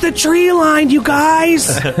 Search the tree line, you guys!"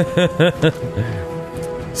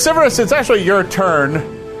 Severus, it's actually your turn.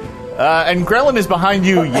 And Grelin is behind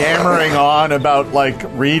you, yammering on about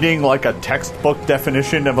reading a textbook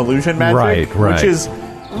definition of illusion magic, Right. which is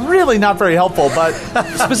really not very helpful. But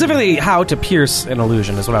Specifically, how to pierce an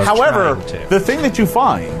illusion is what I was however, trying to. the thing that you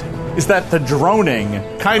find is that the droning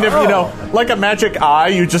kind of, like a magic eye,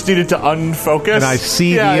 you just needed to unfocus. Can I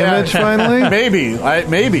see the image finally? Maybe. If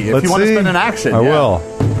Let's you want to see. spend an action. I will.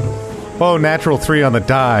 Oh, natural 3 on the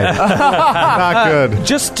die. Not good.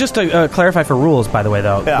 Just to clarify for rules, by the way,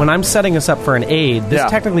 though, when I'm setting us up for an aid, this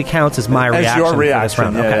technically counts as my reaction your reaction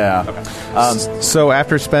for this round. Okay. So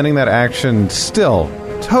after spending that action, still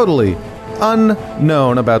totally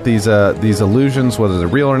unknown about these illusions, whether they're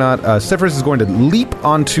real or not, Cypherus is going to leap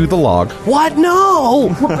onto the log. What?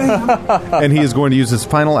 No! And he is going to use his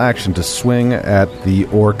final action to swing at the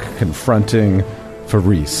orc confronting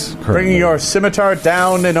Faris. Bringing your scimitar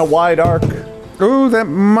down in a wide arc. Oh, that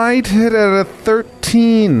might hit at a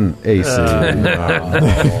 13 AC.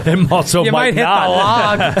 It also You might hit not. the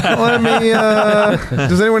log. Let me.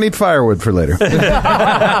 Does anyone need firewood for later? You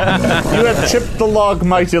have chipped the log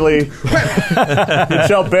mightily. You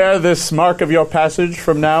shall bear this mark of your passage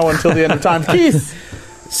from now until the end of time. Keith!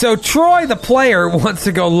 So Troy, the player, wants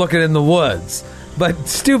to go looking in the woods, but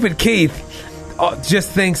stupid Keith just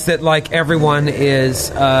thinks that everyone is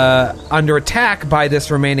under attack by this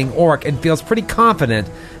remaining orc and feels pretty confident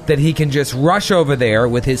that he can just rush over there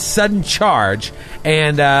with his sudden charge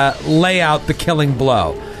and lay out the killing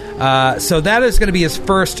blow. So that is going to be his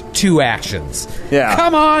first 2 actions. Yeah.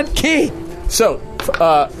 Come on, Keith! So,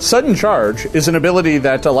 sudden charge is an ability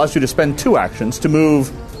that allows you to spend 2 actions to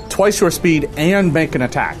move twice your speed and make an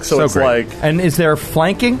attack. So it's great. And is there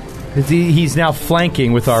flanking? He's now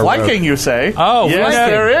flanking with our flanking, you say? Oh, yes,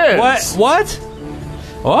 flanking. there is. What?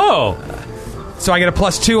 Oh. So I get a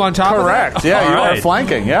 +2 on top Correct. of that? Yeah, you All are right.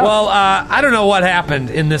 flanking. Yeah. Well, I don't know what happened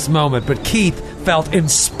in this moment, but Keith felt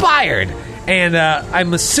inspired, and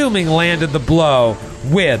I'm assuming landed the blow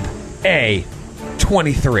with a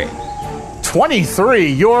 23.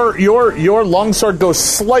 23. Your longsword goes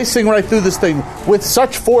slicing right through this thing with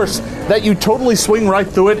such force that you totally swing right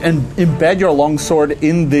through it and embed your longsword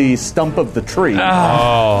in the stump of the tree.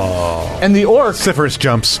 Oh. And the orc Cypherus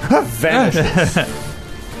jumps. vanishes.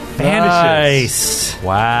 Nice.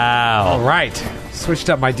 Wow. All right. Switched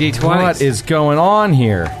up my D20. What is going on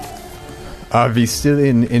here? Are we still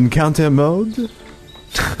in encounter mode? Wait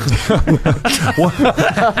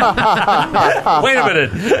a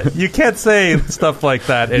minute. You can't say stuff like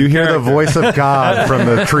that. You hear the voice of God from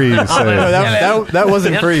the trees. No, that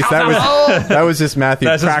wasn't priest. That was just Matthew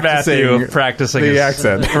That's just Matthew practicing the his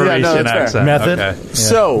accent. Parisian Yeah, no, that's accent. Method? Okay.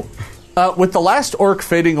 So, with the last orc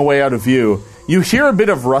fading away out of view, you hear a bit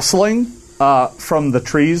of rustling from the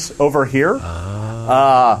trees over here.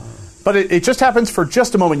 But it just happens for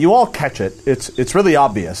just a moment. You all catch it. It's really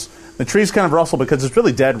obvious. The trees kind of rustle because it's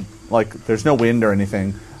really dead. There's no wind or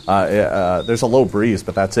anything. There's a low breeze,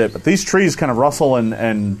 but that's it. But these trees kind of rustle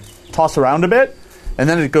and toss around a bit, and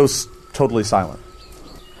then it goes totally silent.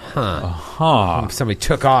 Somebody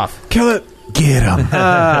took off. Kill it. Get him. It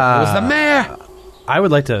was the mayor. I would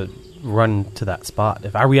like to run to that spot.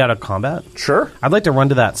 Are we out of combat? Sure. I'd like to run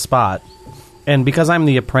to that spot. And because I'm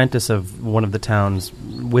the apprentice of one of the town's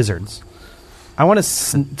wizards, I want to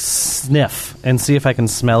sniff and see if I can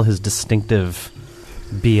smell his distinctive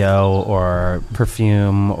BO or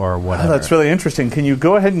perfume or whatever. Oh, that's really interesting. Can you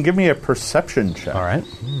go ahead and give me a perception check? All right.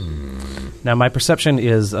 Now, my perception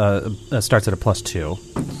is starts at a +2.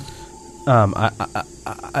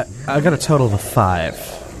 I got a total of a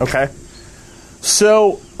 5. Okay.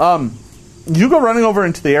 So, you go running over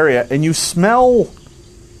into the area, and you smell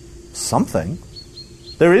something.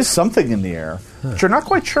 There is something in the air, but you're not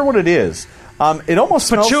quite sure what it is. It almost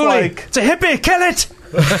smells Patchouli. like... It's a hippie. Kill it.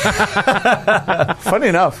 Funny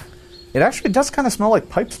enough, it actually does kind of smell like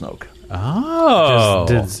pipe smoke. Oh.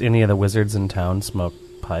 Does any of the wizards in town smoke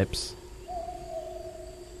pipes?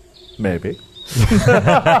 Maybe.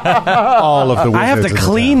 All of the wizards I have to in the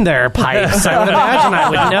clean town. their pipes. I would imagine I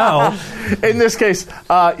would know. In this case,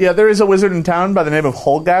 there is a wizard in town by the name of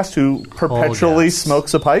Holgast who perpetually Holgast.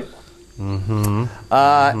 smokes a pipe. And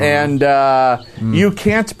you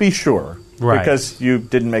can't be sure. Right. Because you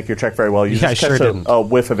didn't make your check very well. You Yeah, just I catch sure didn't. a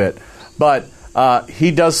whiff of it. But he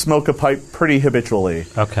does smoke a pipe pretty habitually.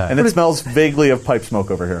 Okay. And it smells vaguely of pipe smoke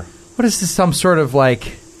over here. What is this? Some sort of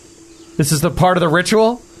this is the part of the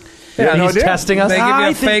ritual? Yeah, no he's idea. testing us. They give you I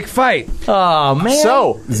a think- fake fight. Oh man!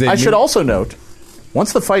 So, Is it I should you? also note,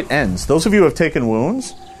 once the fight ends, those of you who have taken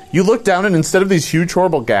wounds, you look down and instead of these huge,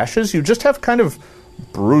 horrible gashes, you just have kind of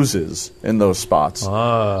bruises in those spots.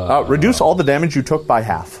 Reduce all the damage you took by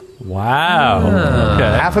half. Wow. Okay.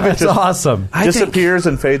 Half of it That's just awesome. disappears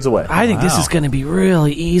and fades away. I think this is going to be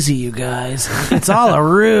really easy, you guys. It's all a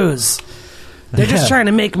ruse. They're just trying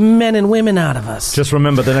to make men and women out of us. Just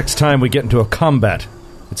remember, the next time we get into a combat,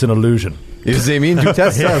 it's an illusion. If they mean to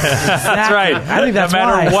test us. That's right. I think that's no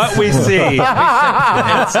matter wise. what we see,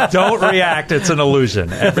 don't react. It's an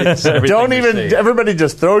illusion. Everything Don't we even. see. Everybody,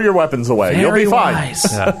 just throw your weapons away. You'll Very be fine. wise.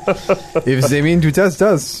 If they mean to test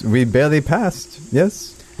us, we barely passed.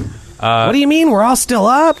 Yes. What do you mean? We're all still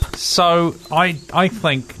up? So I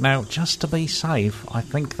think now, just to be safe, I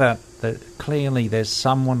think that clearly there's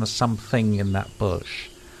someone or something in that bush.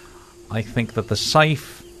 I think that the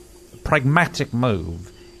safe, pragmatic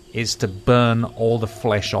move is to burn all the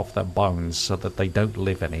flesh off their bones so that they don't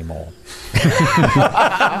live anymore.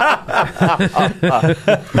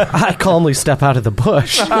 I calmly step out of the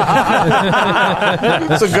bush.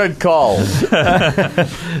 That's a good call.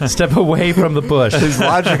 Step away from the bush. His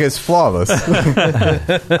logic is flawless.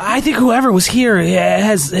 I think whoever was here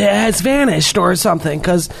has vanished or something,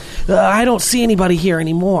 because I don't see anybody here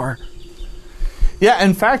anymore. Yeah,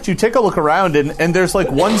 in fact, you take a look around, and there's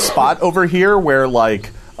like one spot over here where like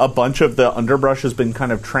a bunch of the underbrush has been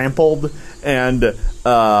kind of trampled, and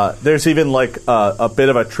there's even like a bit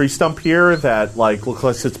of a tree stump here that like looks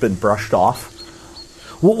like it's been brushed off.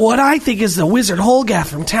 What I think is the wizard Holgath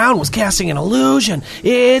from town was casting an illusion.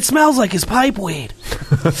 It smells like his pipe weed.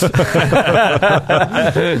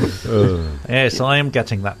 Yes, I am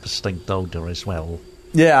getting that distinct odor as well.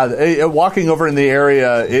 Yeah, walking over in the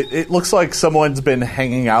area, it looks like someone's been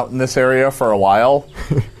hanging out in this area for a while.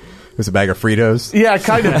 There's a bag of Fritos. Yeah,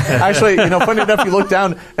 kind of. Actually, funny enough, you look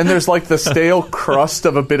down and there's like the stale crust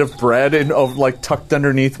of a bit of bread like tucked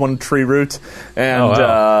underneath one tree root, and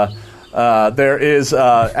there is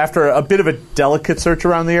after a bit of a delicate search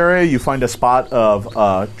around the area, you find a spot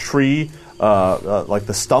of tree, like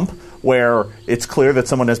the stump, where it's clear that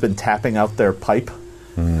someone has been tapping out their pipe.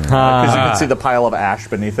 Because you can see the pile of ash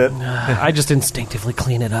beneath it. I just instinctively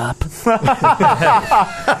clean it up.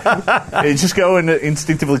 You just go and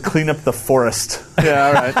instinctively clean up the forest. Yeah,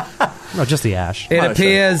 all right. No, just the ash. It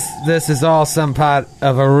appears this is all some part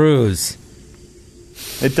of a ruse.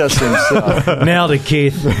 It does seem so. Nailed it,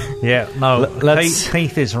 Keith. Yeah, no, let's-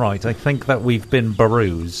 Keith is right. I think that we've been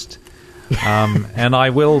bruised, and I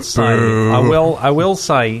will say, I will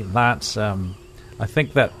say that I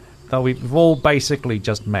think that we've all basically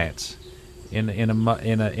just met in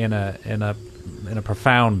a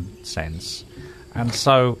profound sense, and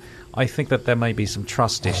so I think that there may be some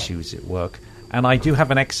trust issues at work, and I do have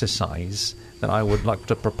an exercise that I would like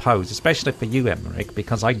to propose, especially for you, Emmerich,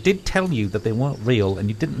 because I did tell you that they weren't real, and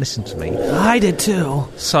you didn't listen to me. I did too.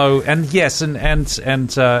 So, and yes, and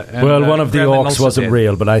Well, one of the Gremlin orcs also wasn't did.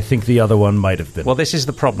 read, but I think the other one might have been. Well, this is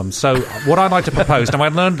the problem. So, what I'd like to propose, now I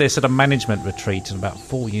learned this at a management retreat about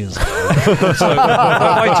 4 years ago. So, what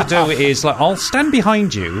I'd like to do is, like, I'll stand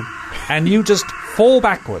behind you, and you just fall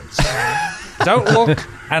backwards. Don't look,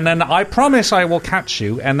 and then I promise I will catch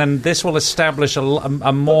you, and then this will establish a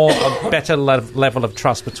better level of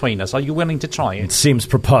trust between us. Are you willing to try It it? seems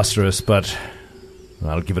preposterous, but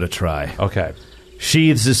I'll give it a try. Okay.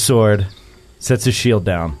 Sheathes his sword, sets his shield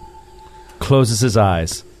down, closes his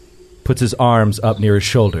eyes, puts his arms up near his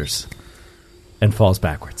shoulders, and falls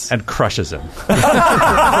backwards. And crushes him.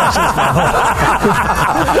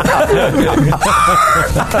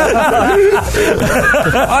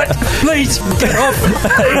 Please, get off.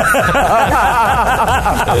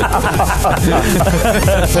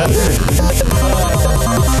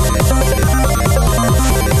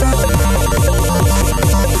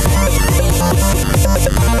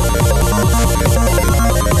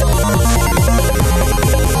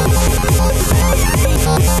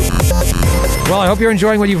 Well, I hope you're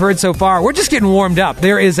enjoying what you've heard so far. We're just getting warmed up.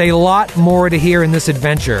 There is a lot more to hear in this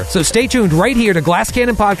adventure. So stay tuned right here to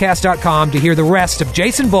GlassCannonPodcast.com to hear the rest of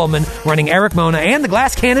Jason Bullman running Eric Mona and the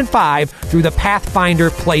Glass Cannon 5 through the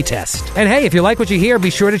Pathfinder Playtest. And hey, if you like what you hear, be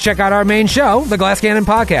sure to check out our main show, the Glass Cannon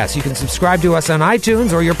Podcast. You can subscribe to us on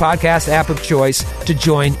iTunes or your podcast app of choice to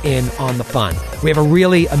join in on the fun. We have a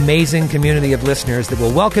really amazing community of listeners that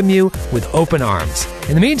will welcome you with open arms.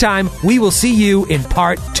 In the meantime, we will see you in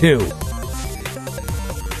part 2.